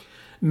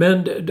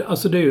 Men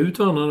alltså det är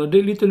utvandrarna. Det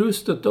är lite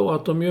lustigt då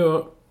att de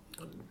gör...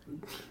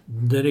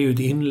 Det är ju ett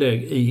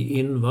inlägg i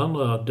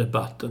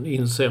invandrardebatten,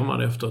 inser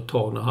man efter ett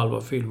tag när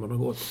halva filmen har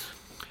gått.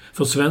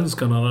 För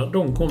svenskarna,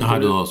 de kom till... Ja,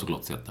 du har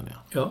såklart sett den,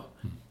 ja. Ja,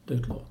 det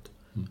är klart.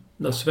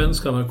 När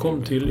svenskarna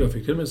kom till... Jag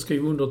fick till och med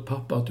skriva under ett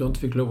papper att jag inte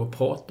fick lov att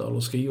prata eller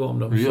skriva om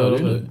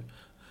den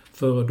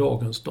före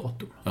dagens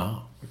datum.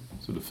 Ja,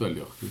 så du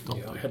följer lite.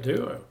 Ja, det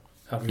gör jag.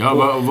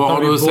 Vad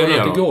har du att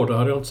säga då? Igår, då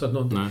hade jag inte sett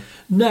någonting.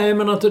 Nej,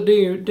 men att den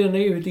är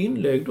ju ett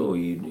inlägg då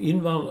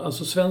i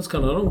alltså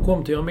svenskarna, de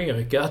kom till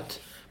Amerika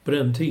på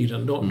den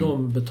tiden.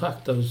 De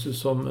betraktades ju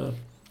som...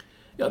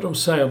 Ja, de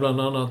säger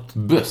bland annat...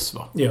 Böss,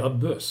 va? Ja,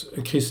 böss.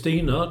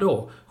 Kristina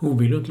då, hon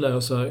vill ju inte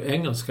lära sig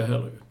engelska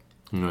heller.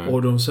 Nej.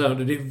 Och de säger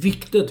att det är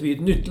viktigt vid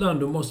ett nytt land,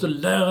 du måste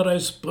lära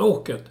dig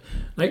språket.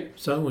 Nej,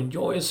 säger hon,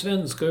 jag är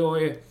svensk och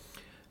jag är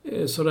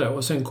sådär.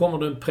 Och sen kommer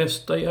den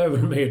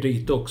prästajäveln med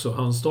dit också.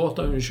 Han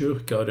startar en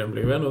kyrka och den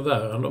blev ännu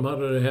värre än de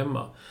hade det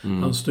hemma.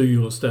 Han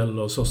styr och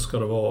ställer, så ska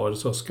det vara,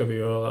 så ska vi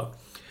göra.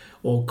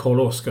 Och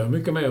Karl-Oskar är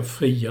mycket mer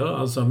friare.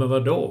 Alltså, men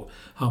vadå?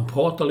 Han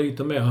pratar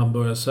lite mer, han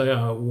börjar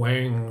säga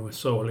Wang,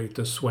 så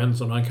lite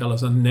Svensson. Han kallar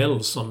sig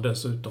Nelson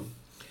dessutom.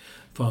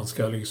 För han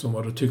ska liksom,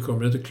 vad du tycker om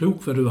det. Det är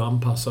klokt för du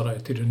anpassar dig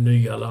till det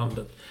nya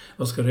landet.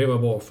 Vad ska det vara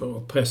bra för?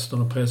 Och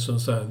prästen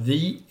säger,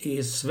 vi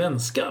är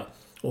svenskar.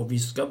 Och vi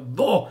ska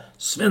vara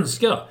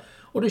svenskar.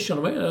 Och det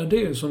känner man,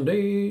 det är som det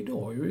är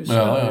idag ju i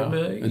Sverige. Ja.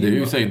 Det är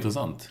ju så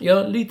intressant.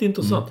 Ja, lite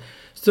intressant.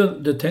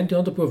 Sen, det tänkte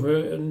jag inte på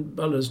för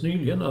alldeles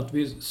nyligen, att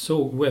vi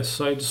såg West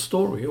Side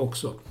Story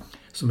också.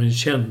 Som en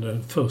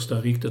känd,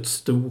 första riktigt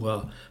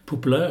stora,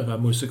 populära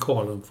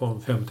musikalen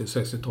från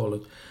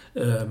 50-60-talet.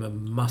 Med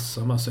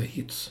massa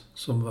hits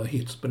som var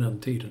hits på den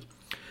tiden.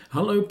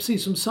 Handlar ju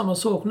precis om samma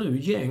sak nu.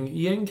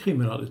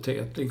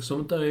 Gängkriminalitet.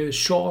 Liksom, där är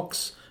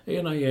Sharks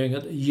ena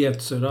gänget,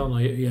 Jets är det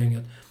andra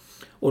gänget.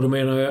 Och de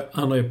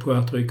andra är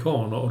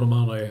puertoricaner och de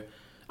andra är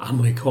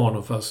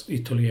amerikaner fast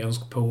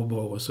italiensk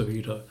påbrå och så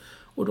vidare.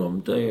 Och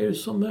det är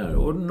som är.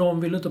 Och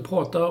någon vill inte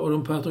prata och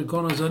de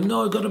puertoricanerna säger, no,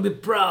 you gotta be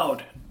proud.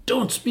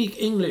 Don't speak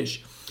English.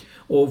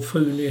 Och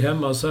frun är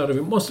hemma och säger,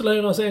 vi måste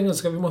lära oss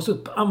engelska, vi måste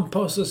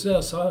anpassa oss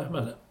där, så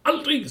här.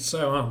 Aldrig,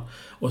 säger han.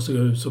 Och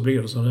så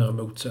blir det sådana här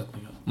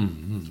motsättningar.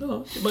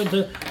 Ja, det var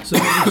inte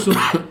så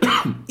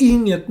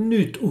inget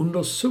nytt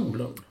under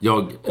solen.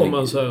 Om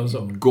man säger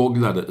så.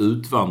 Googlade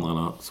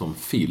Utvandrarna som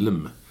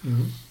film.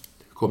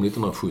 Kom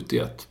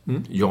 1971.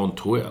 Jan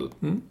Troell.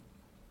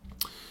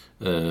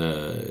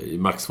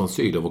 Max von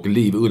Sydow och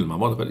Liv Ullmann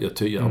var det väl, jag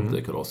tycker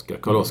inte Karl-Oskar.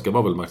 Karl-Oskar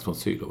var väl Max von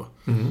Sydow, va?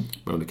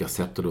 Med olika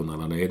Zetterlund,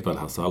 Anna Edvall,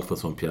 Hasse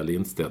Alfredsson, Pierre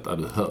Lindstedt,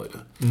 du hör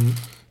ju.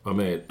 Var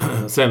med.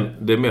 Sen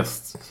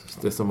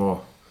det som var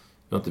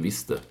jag inte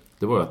visste,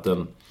 det var att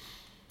den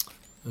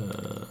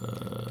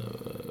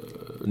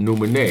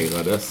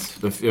nominerades,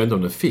 jag vet inte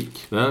om den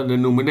fick, men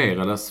den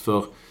nominerades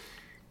för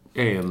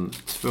 1,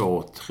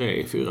 2,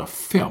 3, 4,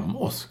 5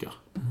 Oscar.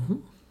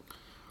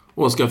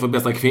 Oscar för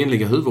bästa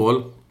kvinnliga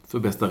huvudroll, för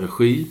bästa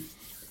regi,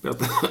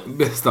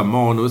 bästa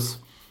manus,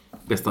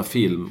 bästa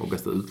film och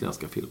bästa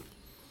utländska film.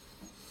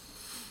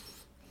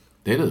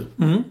 Det är du.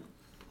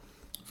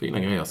 Fina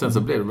grejer. Sen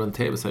så blev det väl en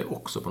tv-serie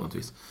också på något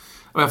vis.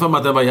 Och jag får mig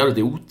att det var jävligt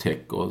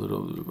otäck och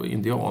det var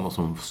indianer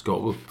som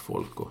skar upp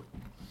folk och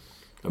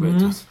jag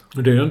vet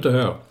inte. Det är inte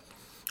här.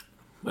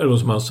 Eller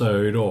som man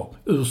säger idag,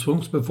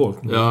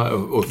 ursprungsbefolkningen. Ja,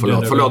 och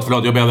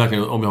förlåt. Jag ber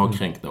verkligen, om jag har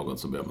kränkt något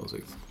så ber jag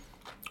ursäkt.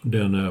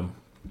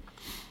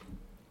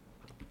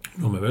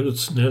 De är väldigt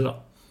snälla.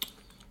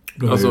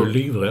 De är ju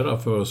livrädda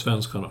för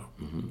svenskarna.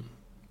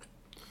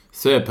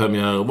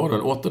 Seriepremiär var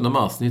den 8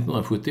 mars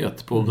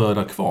 1971 på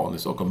Röda Kvarn i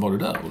Stockholm. Var du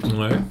där? Också?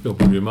 Nej, jag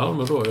bodde i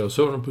Malmö då. Jag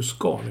såg den på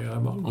Scania i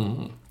Malmö.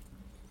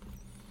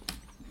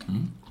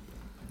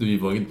 Du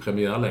var inte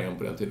premiärlägen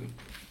på den tiden.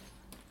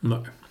 Nej.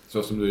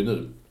 Så som du är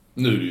nu.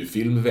 Nu är du ju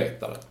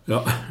filmvetare.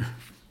 Ja.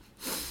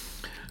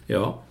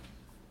 Ja.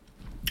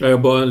 Jag har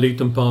bara en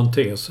liten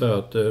parentes här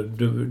att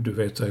du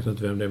vet säkert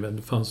inte vem det är, men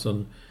det fanns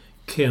en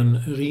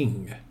Ken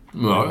Ring.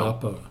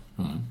 Ja.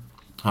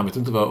 Han vet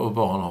inte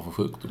vad han har för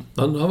sjukdom.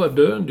 Han var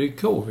döende i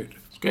covid.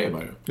 Skrev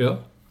han ju. Ja.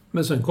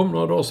 Men sen kom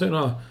några dagar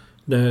senare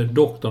när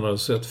doktorn hade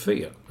sett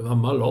fel. Det var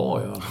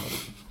malaria han hade.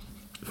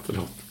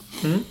 Förlåt.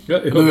 Ja,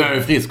 Nu är jag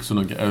ju frisk, så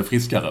nu är jag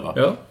friskare, va?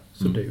 Ja,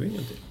 så det är ju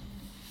ingenting.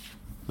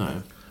 Nej.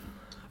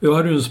 Jag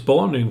hade ju en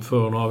spaning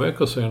för några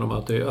veckor sedan om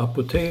att det är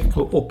apotek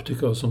och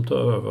optiker som tar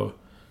över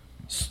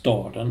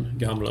staden,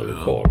 gamla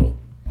lokaler.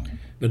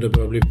 Men det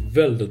börjar bli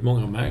väldigt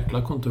många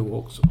mäklarkontor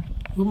också.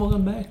 Hur många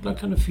mäklare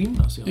kan det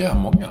finnas egentligen? Ja,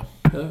 många.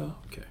 Ja,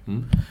 okej.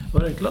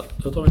 Var det klart?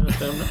 Jag tar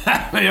nästa ämne.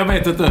 Men jag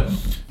vet inte.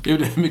 Det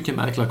är mycket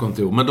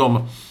mäklarkontor. Men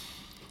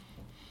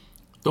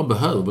de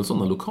behöver väl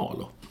sådana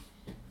lokaler.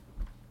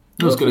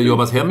 Nu ska det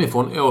jobbas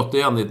hemifrån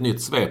återigen i ett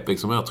nytt svep.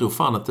 Liksom. Jag tror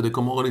fan att det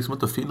kommer liksom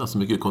inte att finnas så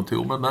mycket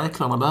kontor. Men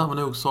mäklarna behöver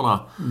nog sådana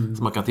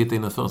som man kan titta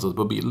in i fönstret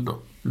på bilder.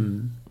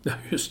 Ja,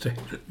 just det.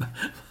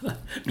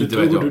 Du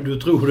Inte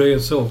tror det är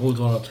så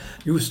fortfarande.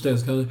 Just det,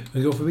 ska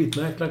jag gå förbi ett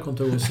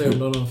mäklarkontor och se om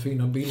det har några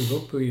fina bilder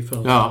på i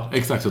fönstret. Ja,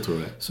 exakt så tror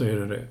jag det. Så är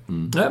det.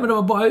 Nej, men det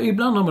var bara...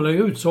 Ibland när man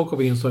lägger ut saker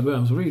på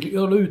Instagram så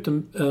jag la ut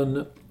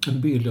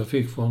en bild jag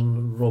fick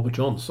från Robert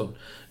Johnson.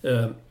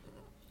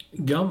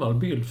 Gammal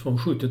bild från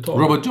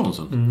 70-talet. Robert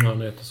Johnson?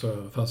 Han heter så,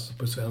 fast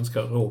på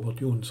svenska,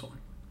 Robert Jonsson.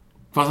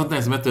 Fanns inte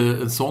en som hette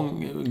en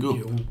sånggrupp?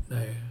 Jo,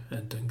 nej,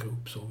 inte en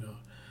gruppsångare.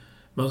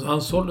 Men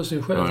han sålde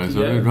sin själ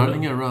till djävulen.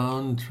 Running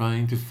around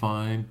trying to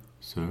find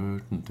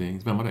certain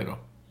things. Vem var det då?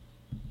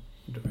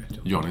 Det vet jag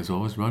inte. Johnny's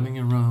always running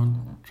around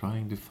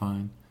trying to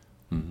find...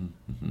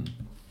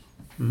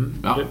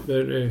 Ja.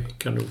 Det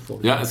kan nog folk.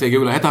 Ja, jag ska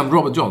googla. Heter han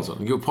Robert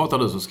Johnson? Pratar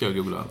du så ska jag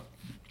googla.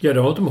 Ja,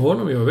 det har inte med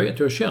honom. Jag vet,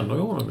 jag känner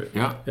honom.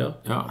 Ja.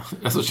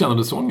 Alltså, känner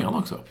du sångaren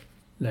också?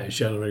 Nej,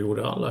 känner det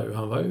gjorde alla ju.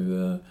 Han var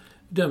ju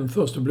den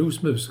första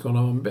bluesmusikern,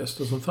 han var den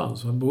bästa som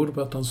fanns. Han berodde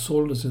på att han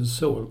sålde sin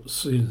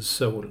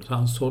soul.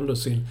 Han sålde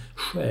sin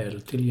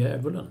själ till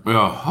djävulen.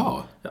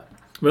 Jaha. Ja.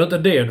 Men inte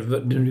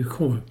det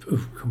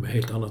kom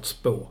helt annat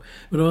spår.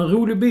 Men det var en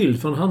rolig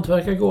bild från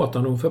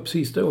Hantverkargatan, ungefär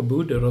precis där jag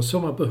bodde. Då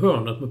såg man på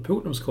hörnet med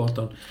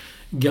Polhemsgatan.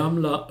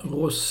 Gamla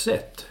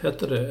Rosett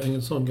hette det,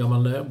 en sån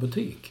gammal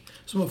närbutik.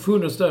 Som har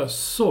funnits där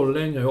så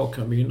länge jag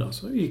kan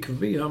minnas. Jag gick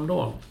förbi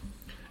häromdagen.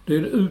 Det är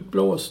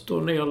utblåst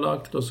och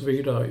nedlagt och så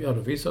vidare. Ja,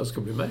 det visar att det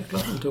ska bli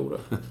mäklarkontor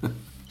där.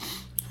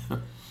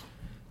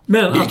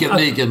 Men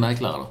vilken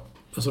mäklare då?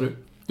 Vad sa du?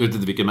 Du vet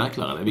inte vilken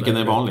mäklare det är? Vilken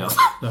är vanligast?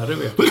 Nej, det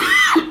vet jag.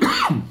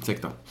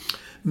 Ursäkta.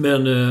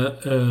 Men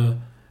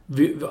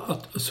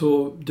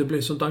så det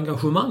blev sånt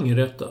engagemang i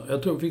detta.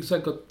 Jag tror jag fick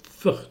säkert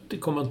 40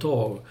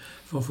 kommentarer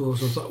från folk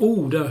som sa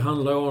där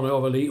handlar jag när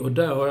jag var liten och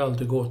där har jag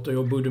alltid gått och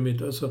jag bodde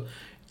mitt... Alltså,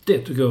 det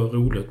tycker jag är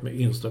roligt med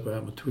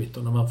Instagram och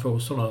Twitter när man får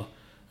såna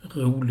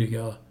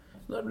roliga...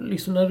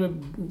 Liksom när det...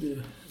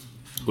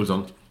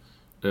 Olsson.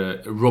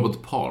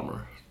 Robert Palmer.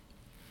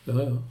 Ja,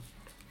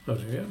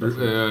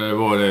 det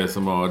var det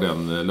som var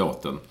den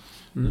låten.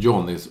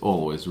 Johnny's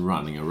always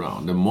running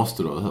around. Det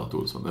måste du ha hört,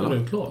 Olsson, eller? Ja,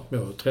 det är klart. Jag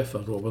har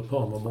träffat Robert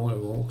Palmer många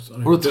gånger också.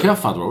 Har du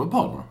träffat Robert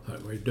Palmer? Han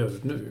var ju död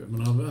nu.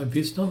 Men han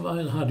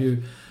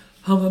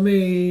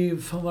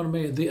var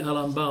med i The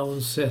Alan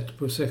Bounce set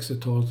på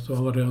 60-talet och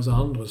han var deras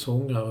andra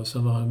sångare.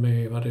 Sen var han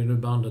med i vad det nu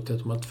bandet heter.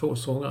 De har 2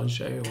 sångare, en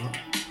tjej och han.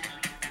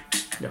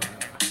 Ja.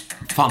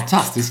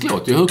 Fantastisk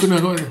låt. Hur kunde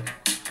jag...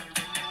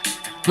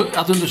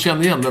 Att du inte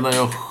kände igen den när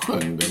jag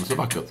sjöng den så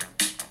vackert.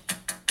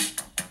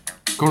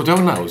 Kommer du ihåg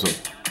den här också?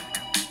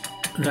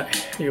 Nej,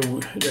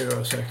 jo, det gör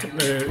jag säkert. Men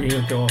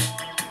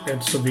det är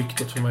inte så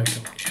viktigt för mig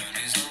kanske.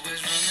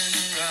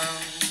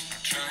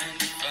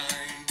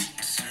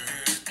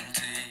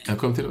 Jag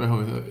kom till och med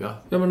ihåg...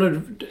 Ja, men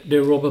det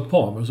är Robert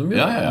Palmer som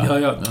gör.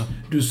 Ja.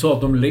 Du sa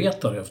att de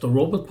letar efter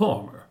Robert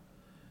Palmer.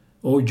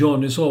 Och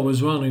Johnny's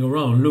always running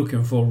around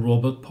looking for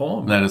Robert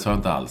Palmer. Nej, det sa jag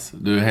inte alls.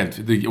 Du är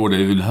helt... Och det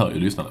vill höra ju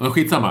lyssnarna. Men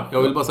skitsamma.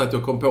 Jag vill bara säga att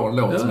jag kom på en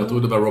låt som jag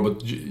trodde var Robert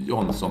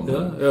Johnson.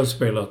 Ja, jag har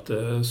spelat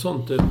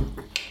sånt...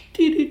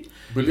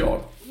 Biljard.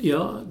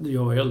 Ja,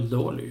 jag var helt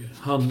dålig.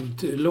 Han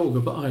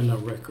låg på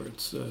Island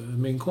Records.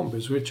 Min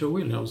kompis Richard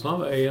Williams, han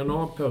var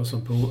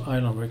A&R-person på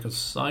Island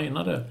Records,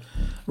 signade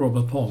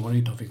Robert Palmer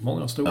dit. Han fick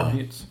många stora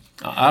hits.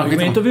 Jag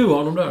kan intervjua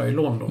honom där i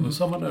London. Och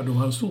samma där, de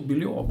hade en stor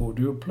biljardbord.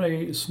 Do you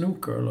play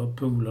snooker eller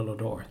pool eller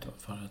dart?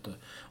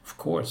 Of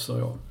course, sa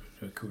jag.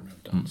 Jag kunde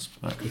inte alls.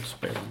 Jag kunde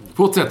spela.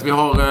 Fortsätt, vi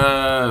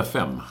har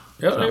 5.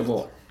 Ja, det är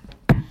bra.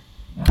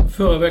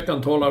 Förra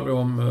veckan talade vi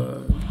om...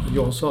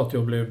 jag sa att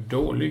jag blev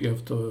dålig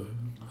efter...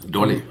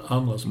 Dålig?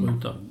 Andra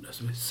sprutan.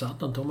 Alltså,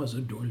 satan tar mig så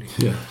dålig.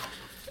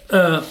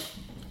 Yeah.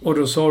 Och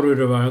då sa du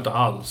det var jag inte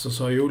alls. Och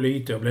sa jag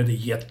lite, jag blev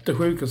inte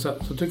jättesjuk. Och så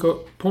tycker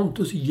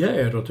Pontus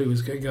Jäder tycker vi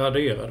ska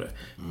gradera det.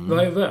 Vad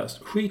är värst?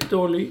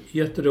 Skitdålig,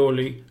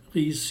 jättedålig,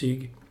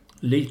 risig,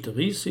 lite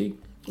risig.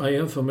 Jag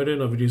jämför med det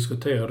när vi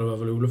diskuterade. Det var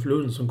väl Olof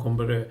Lund som kom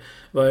på det.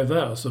 Vad är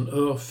värst? En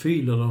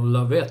örfil eller en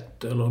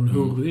lavett eller en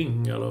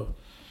hurring eller...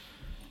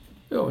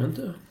 Jag vet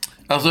inte.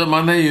 Alltså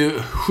man är ju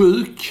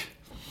sjuk...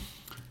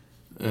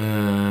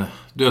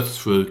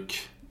 dödssjuk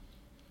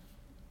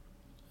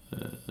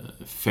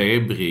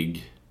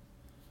febrig,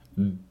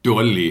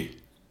 dålig.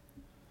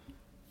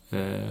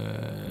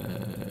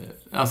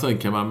 Alltså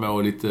kan man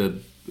må lite...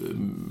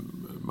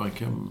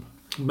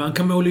 Man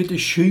kan må lite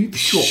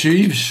tjuvtjockt.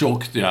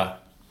 Tjuvtjockt, ja.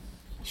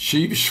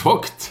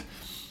 Tjuvtjockt.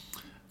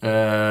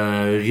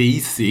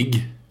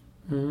 Risig.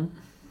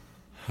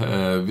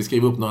 Vi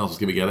skriver upp några så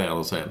ska vi gradera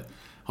och sen.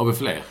 Har vi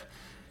fler?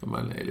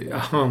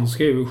 Han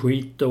skriver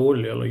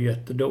skitdålig eller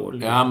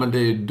jättedålig. Ja, men det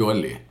är ju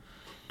dålig.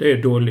 Det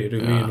är dålig, det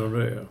vinner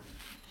det.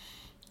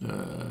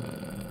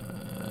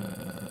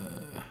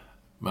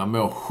 Man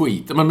mår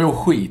skit. Man mår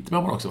skit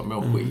mår man också. Man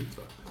mår skit.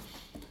 Va?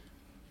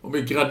 Om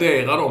vi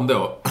graderar dem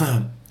då.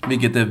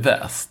 Vilket är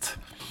värst?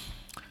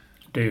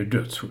 Det är ju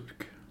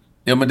dödssjuk.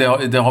 Ja, men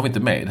det har vi inte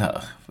med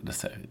här.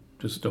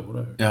 Det står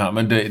där. Ja,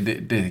 men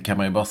det kan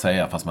man ju bara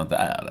säga fast man inte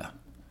är det.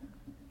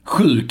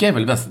 Sjuk är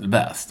väl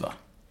värst, va?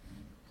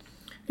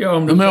 Ja,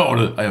 om Hur mår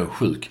du? Ja, jag är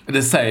sjuk.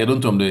 Det säger du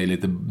inte om du är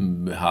lite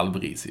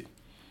halvrisig.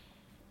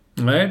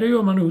 Nej, det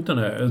gör man utan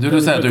det.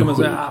 Du säger att du är sjuk.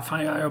 Säga,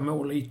 fan, jag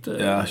mår lite...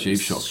 Ja,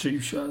 tjuvtjock.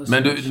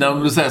 Men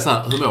när du säger så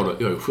här, hur mår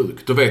du? Jag är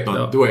sjuk. Då vet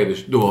man, då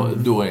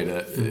är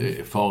det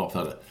fara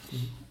för det.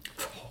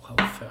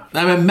 Fara för det.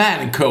 Nej, men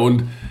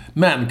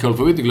man-cold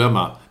får vi inte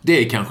glömma.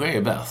 Det kanske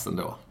är värst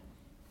ändå.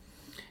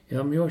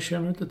 Ja, men jag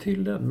känner inte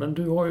till den. Men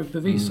du har ju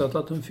bevisat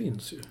att den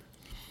finns ju.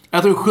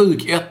 Jag tror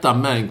sjuk 1,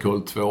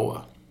 man-cold 2.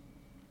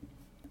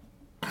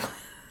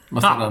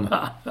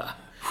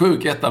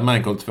 Sjuk 1,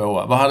 man-cold 2.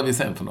 Vad hade vi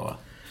sen för några?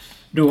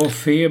 Du har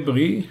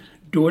febrig,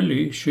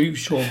 dålig,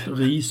 tjuvtjock,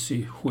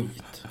 risig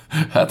skit.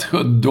 Jag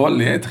tror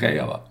dålig är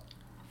 3, va?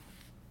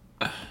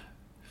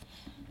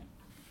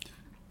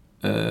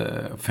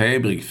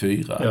 Febrig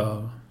 4.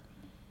 Ja.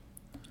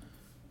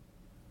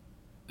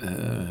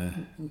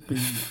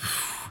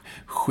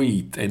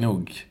 Skit är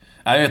nog...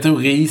 Nej, jag tror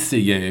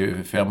risig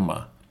är 5.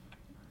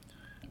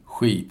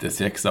 Skit är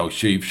 6 och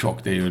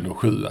tjuvtjock det är ju nog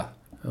 7.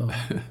 Ja.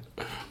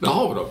 Där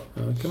har vi dem.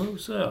 Ja, kan man nog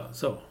säga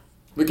så.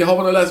 Vilka har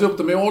man att läsa upp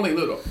dem i ordning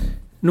nu då?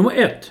 Nummer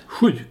 1,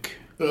 sjuk.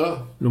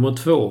 Ja. Nummer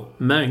 2,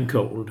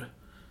 man-cold.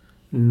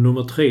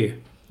 Nummer 3,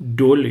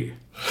 dålig.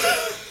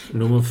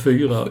 Nummer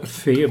 4,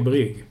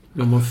 febrig.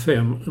 Nummer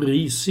 5,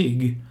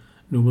 risig.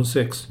 Nummer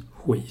 6,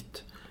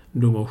 skit.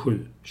 Nummer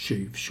 7,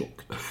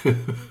 tjuvtjockt.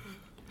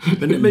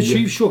 Men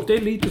tjuvtjockt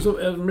är lite så...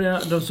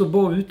 Den så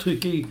bra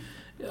uttryck i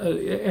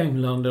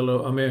England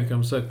eller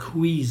Amerika, så här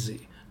queasy.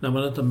 När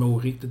man inte mår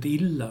riktigt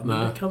illa. Men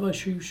det kan vara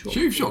tjuvtjockt.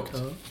 Tjuvtjockt?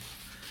 Ja.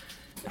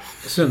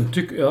 Sen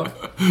tycker jag...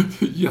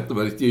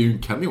 Jättebra, det är ju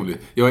en kanon.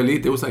 Jag är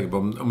lite osäker på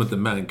om inte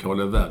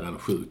man-cold är värre än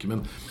sjuk.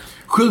 Men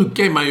sjuk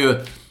är man ju...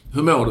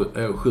 Hur mår du?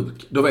 Är jag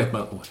sjuk? Då vet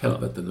man,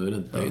 helvete, nu är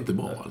det inte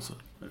bra alltså.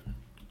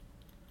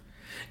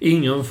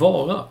 Ingen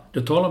fara.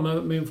 Det talade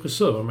med min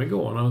frisör om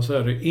igår när han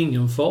säger det.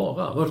 Ingen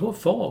fara. Vadå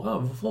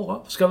fara?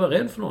 Ska vara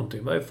rädd för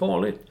någonting? Vad är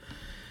farligt?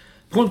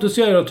 Pontus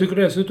säger jag tycker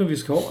dessutom vi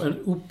ska ha en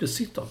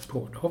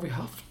uppesittarpodd. Har vi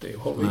haft det?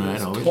 Har vi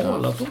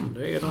talat om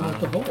det? Är det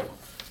något att ha?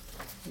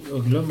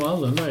 Jag glömmer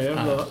aldrig den där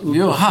jävla... Vi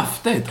har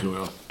haft det, tror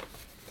jag.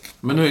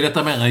 Men nu är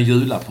detta mer en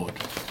julapodd.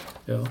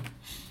 Ja.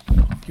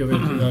 Jag vet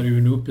inte, det hade ju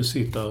en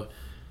uppesittar...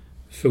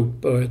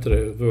 Fotboll heter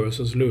det,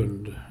 versus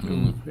Lund.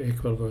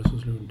 Ekvall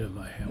versus Lund, den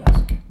var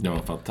hemsk. Det var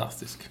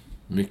fantastisk.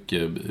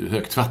 Mycket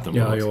högt vatten.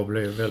 Ja, jag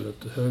blev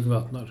väldigt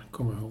högvattnad,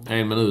 kommer jag ihåg.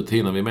 1 minut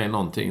hinner vi med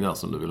någonting där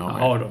som du vill ha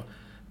med. Ja då.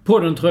 På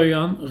den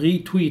tröjan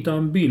retweetar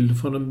en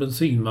bild från en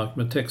bensinmack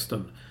med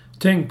texten: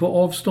 tänk på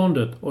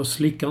avståndet och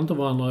slicka inte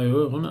varandra i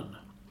öronen.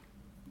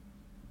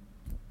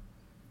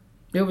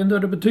 Jag vet inte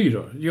vad det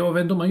betyder. Jag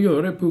vet inte om man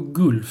gör det på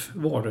Gulf,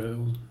 var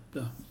det.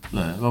 Ja.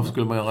 Nej, varför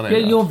skulle man göra det?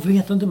 Jag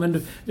vet inte,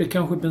 men det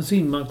kanske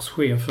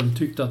bensinmackschefen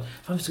tyckte att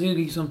fan, vi ska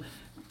liksom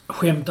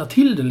skämta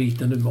till det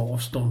lite nu med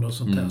avstånd och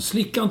sånt där.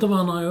 Slicka inte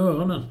varandra i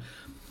öronen.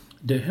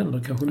 Det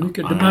händer kanske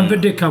mycket.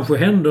 Det kanske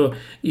händer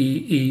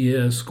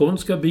i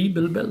skånska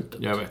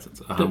bibelbältet. Jag vet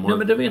inte. Nej,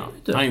 men det vet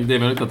inte. Nej, det är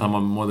väl inte att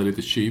han mådde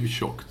lite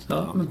tjuvtjockt.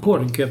 Ja, men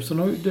poddenkepsen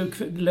har ju...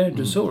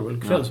 ledde så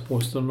väl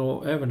Kvällsposten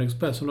och även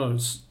Expressen har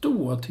en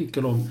stor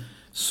artikel om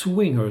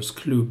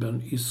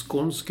swingersklubben i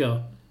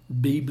skånska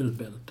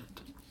bibelbältet.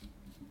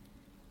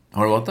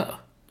 Har du varit där?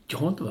 Jag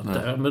har inte varit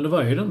där, men det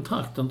var ju den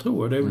trakten,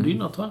 tror jag. Det är väl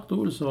dina trakter,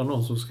 Olsson, var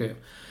någon som skrev.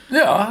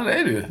 Ja, det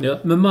är det ju. Ja,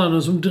 men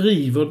mannen som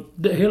driver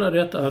hela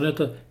detta, han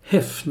heter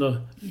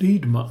Hefner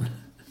Lidman.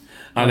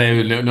 Ja, det är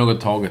ju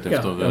något taget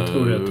efter... jag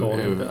tror det är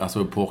taget.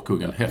 Alltså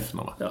porrkungen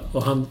Hefner, va? Ja,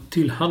 och han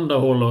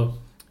tillhandahåller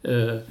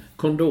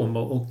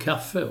kondomer och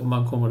kaffe om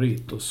man kommer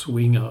dit och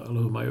swingar, eller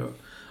hur man gör.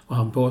 Och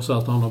han påstår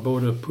att han har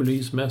både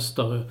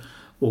polismästare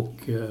och...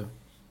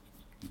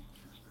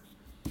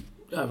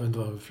 jag vet inte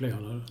vad fler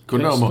hade.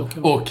 Kondomer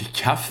och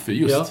kaffe,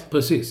 just. Ja,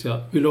 precis.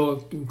 Ja. Vill du ha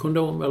en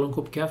kondom eller en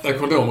kopp kaffe? Ja,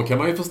 kondomer kan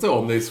man ju förstå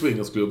om det är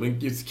swingersklubben.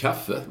 Just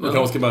kaffe. Man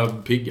kanske ska bara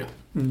pigga.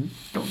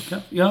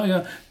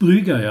 Ja.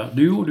 Brygga, ja.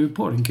 Du gjorde ju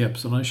på den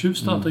kepsen. Han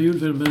tjuvstartade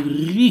julfilm med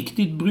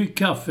riktigt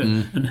bryggkaffe.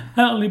 En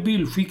härlig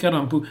bild skickade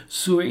han på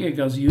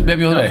Zoegas julkaffe.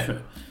 Vem gjorde det?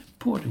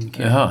 På den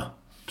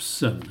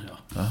kepsen.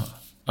 Jaha. Ja.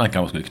 Han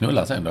kanske skulle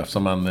knulla sen då,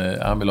 eftersom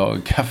han vill ha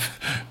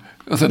kaffe.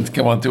 Och sen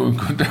kan man ta en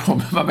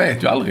kondom. Man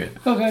vet ju aldrig.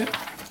 Okej.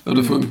 hur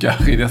det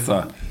funkar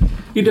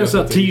i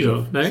dessa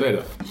tider. Nej. Så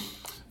är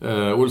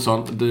det.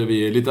 Olsson,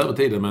 vi är lite över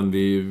tiden, men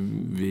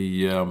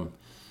vi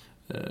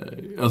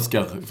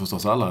önskar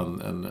förstås alla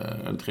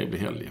en trevlig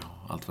helg.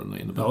 Allt vad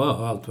det innebär.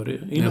 Ja, allt vad det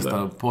innebär.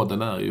 Nästa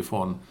podden är ju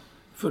från...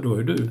 För då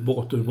är du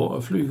borta, du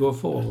bara flyger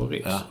och far och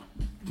reser.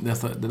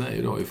 Ja. Den är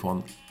ju då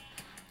ifrån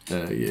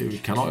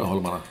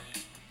Kanarieholmarna.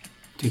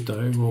 Titta,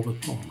 jag går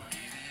ett par med.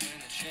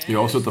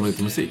 Jag avslutar med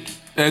lite musik.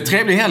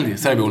 Trevlig helg,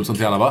 säger vi Olsson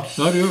till alla, va?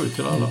 Ja, det gör vi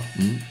till alla.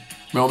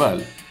 Må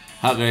väl.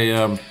 Här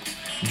är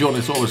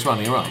Johnny's Always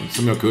Running Around,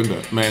 som jag kunde.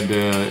 Med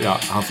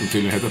han som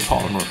tydligen heter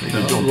Palmer. Ja,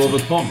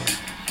 Robert Palmer.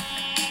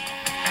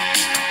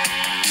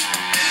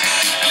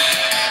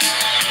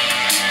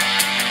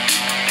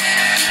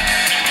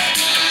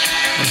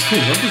 Han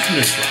sjunger inte så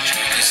mycket.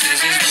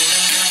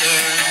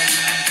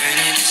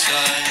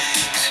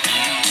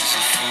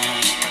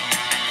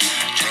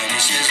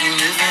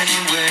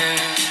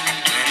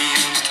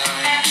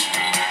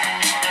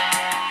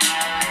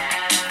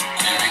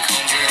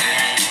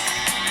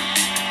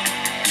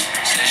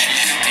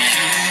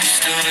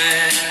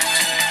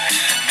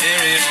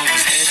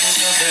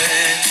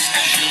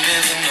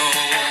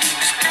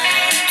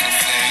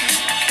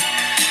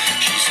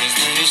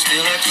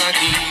 Still acts like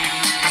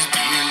he's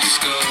being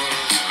discovered.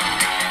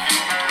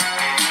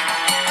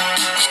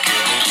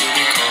 Scared that he'll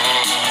be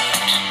caught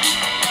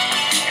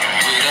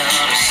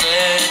without a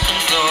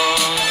second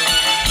thought.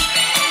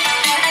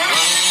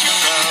 Running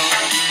around.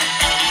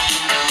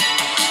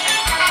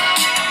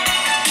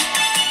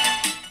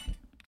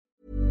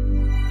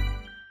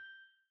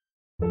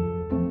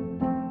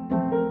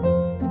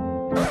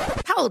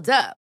 Hold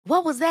up.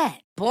 What was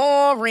that?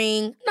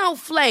 Boring. No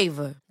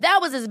flavor. That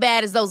was as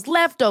bad as those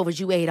leftovers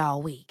you ate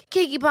all week.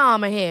 Keke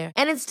Palmer here,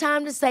 and it's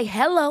time to say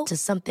hello to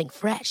something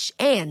fresh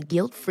and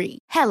guilt-free.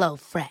 Hello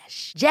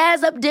Fresh.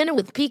 Jazz up dinner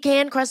with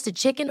pecan-crusted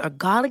chicken or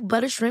garlic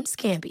butter shrimp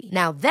scampi.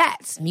 Now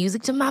that's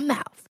music to my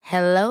mouth.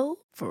 Hello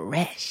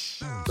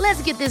Fresh.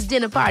 Let's get this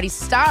dinner party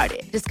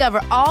started.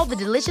 Discover all the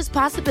delicious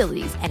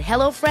possibilities at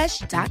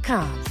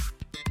HelloFresh.com.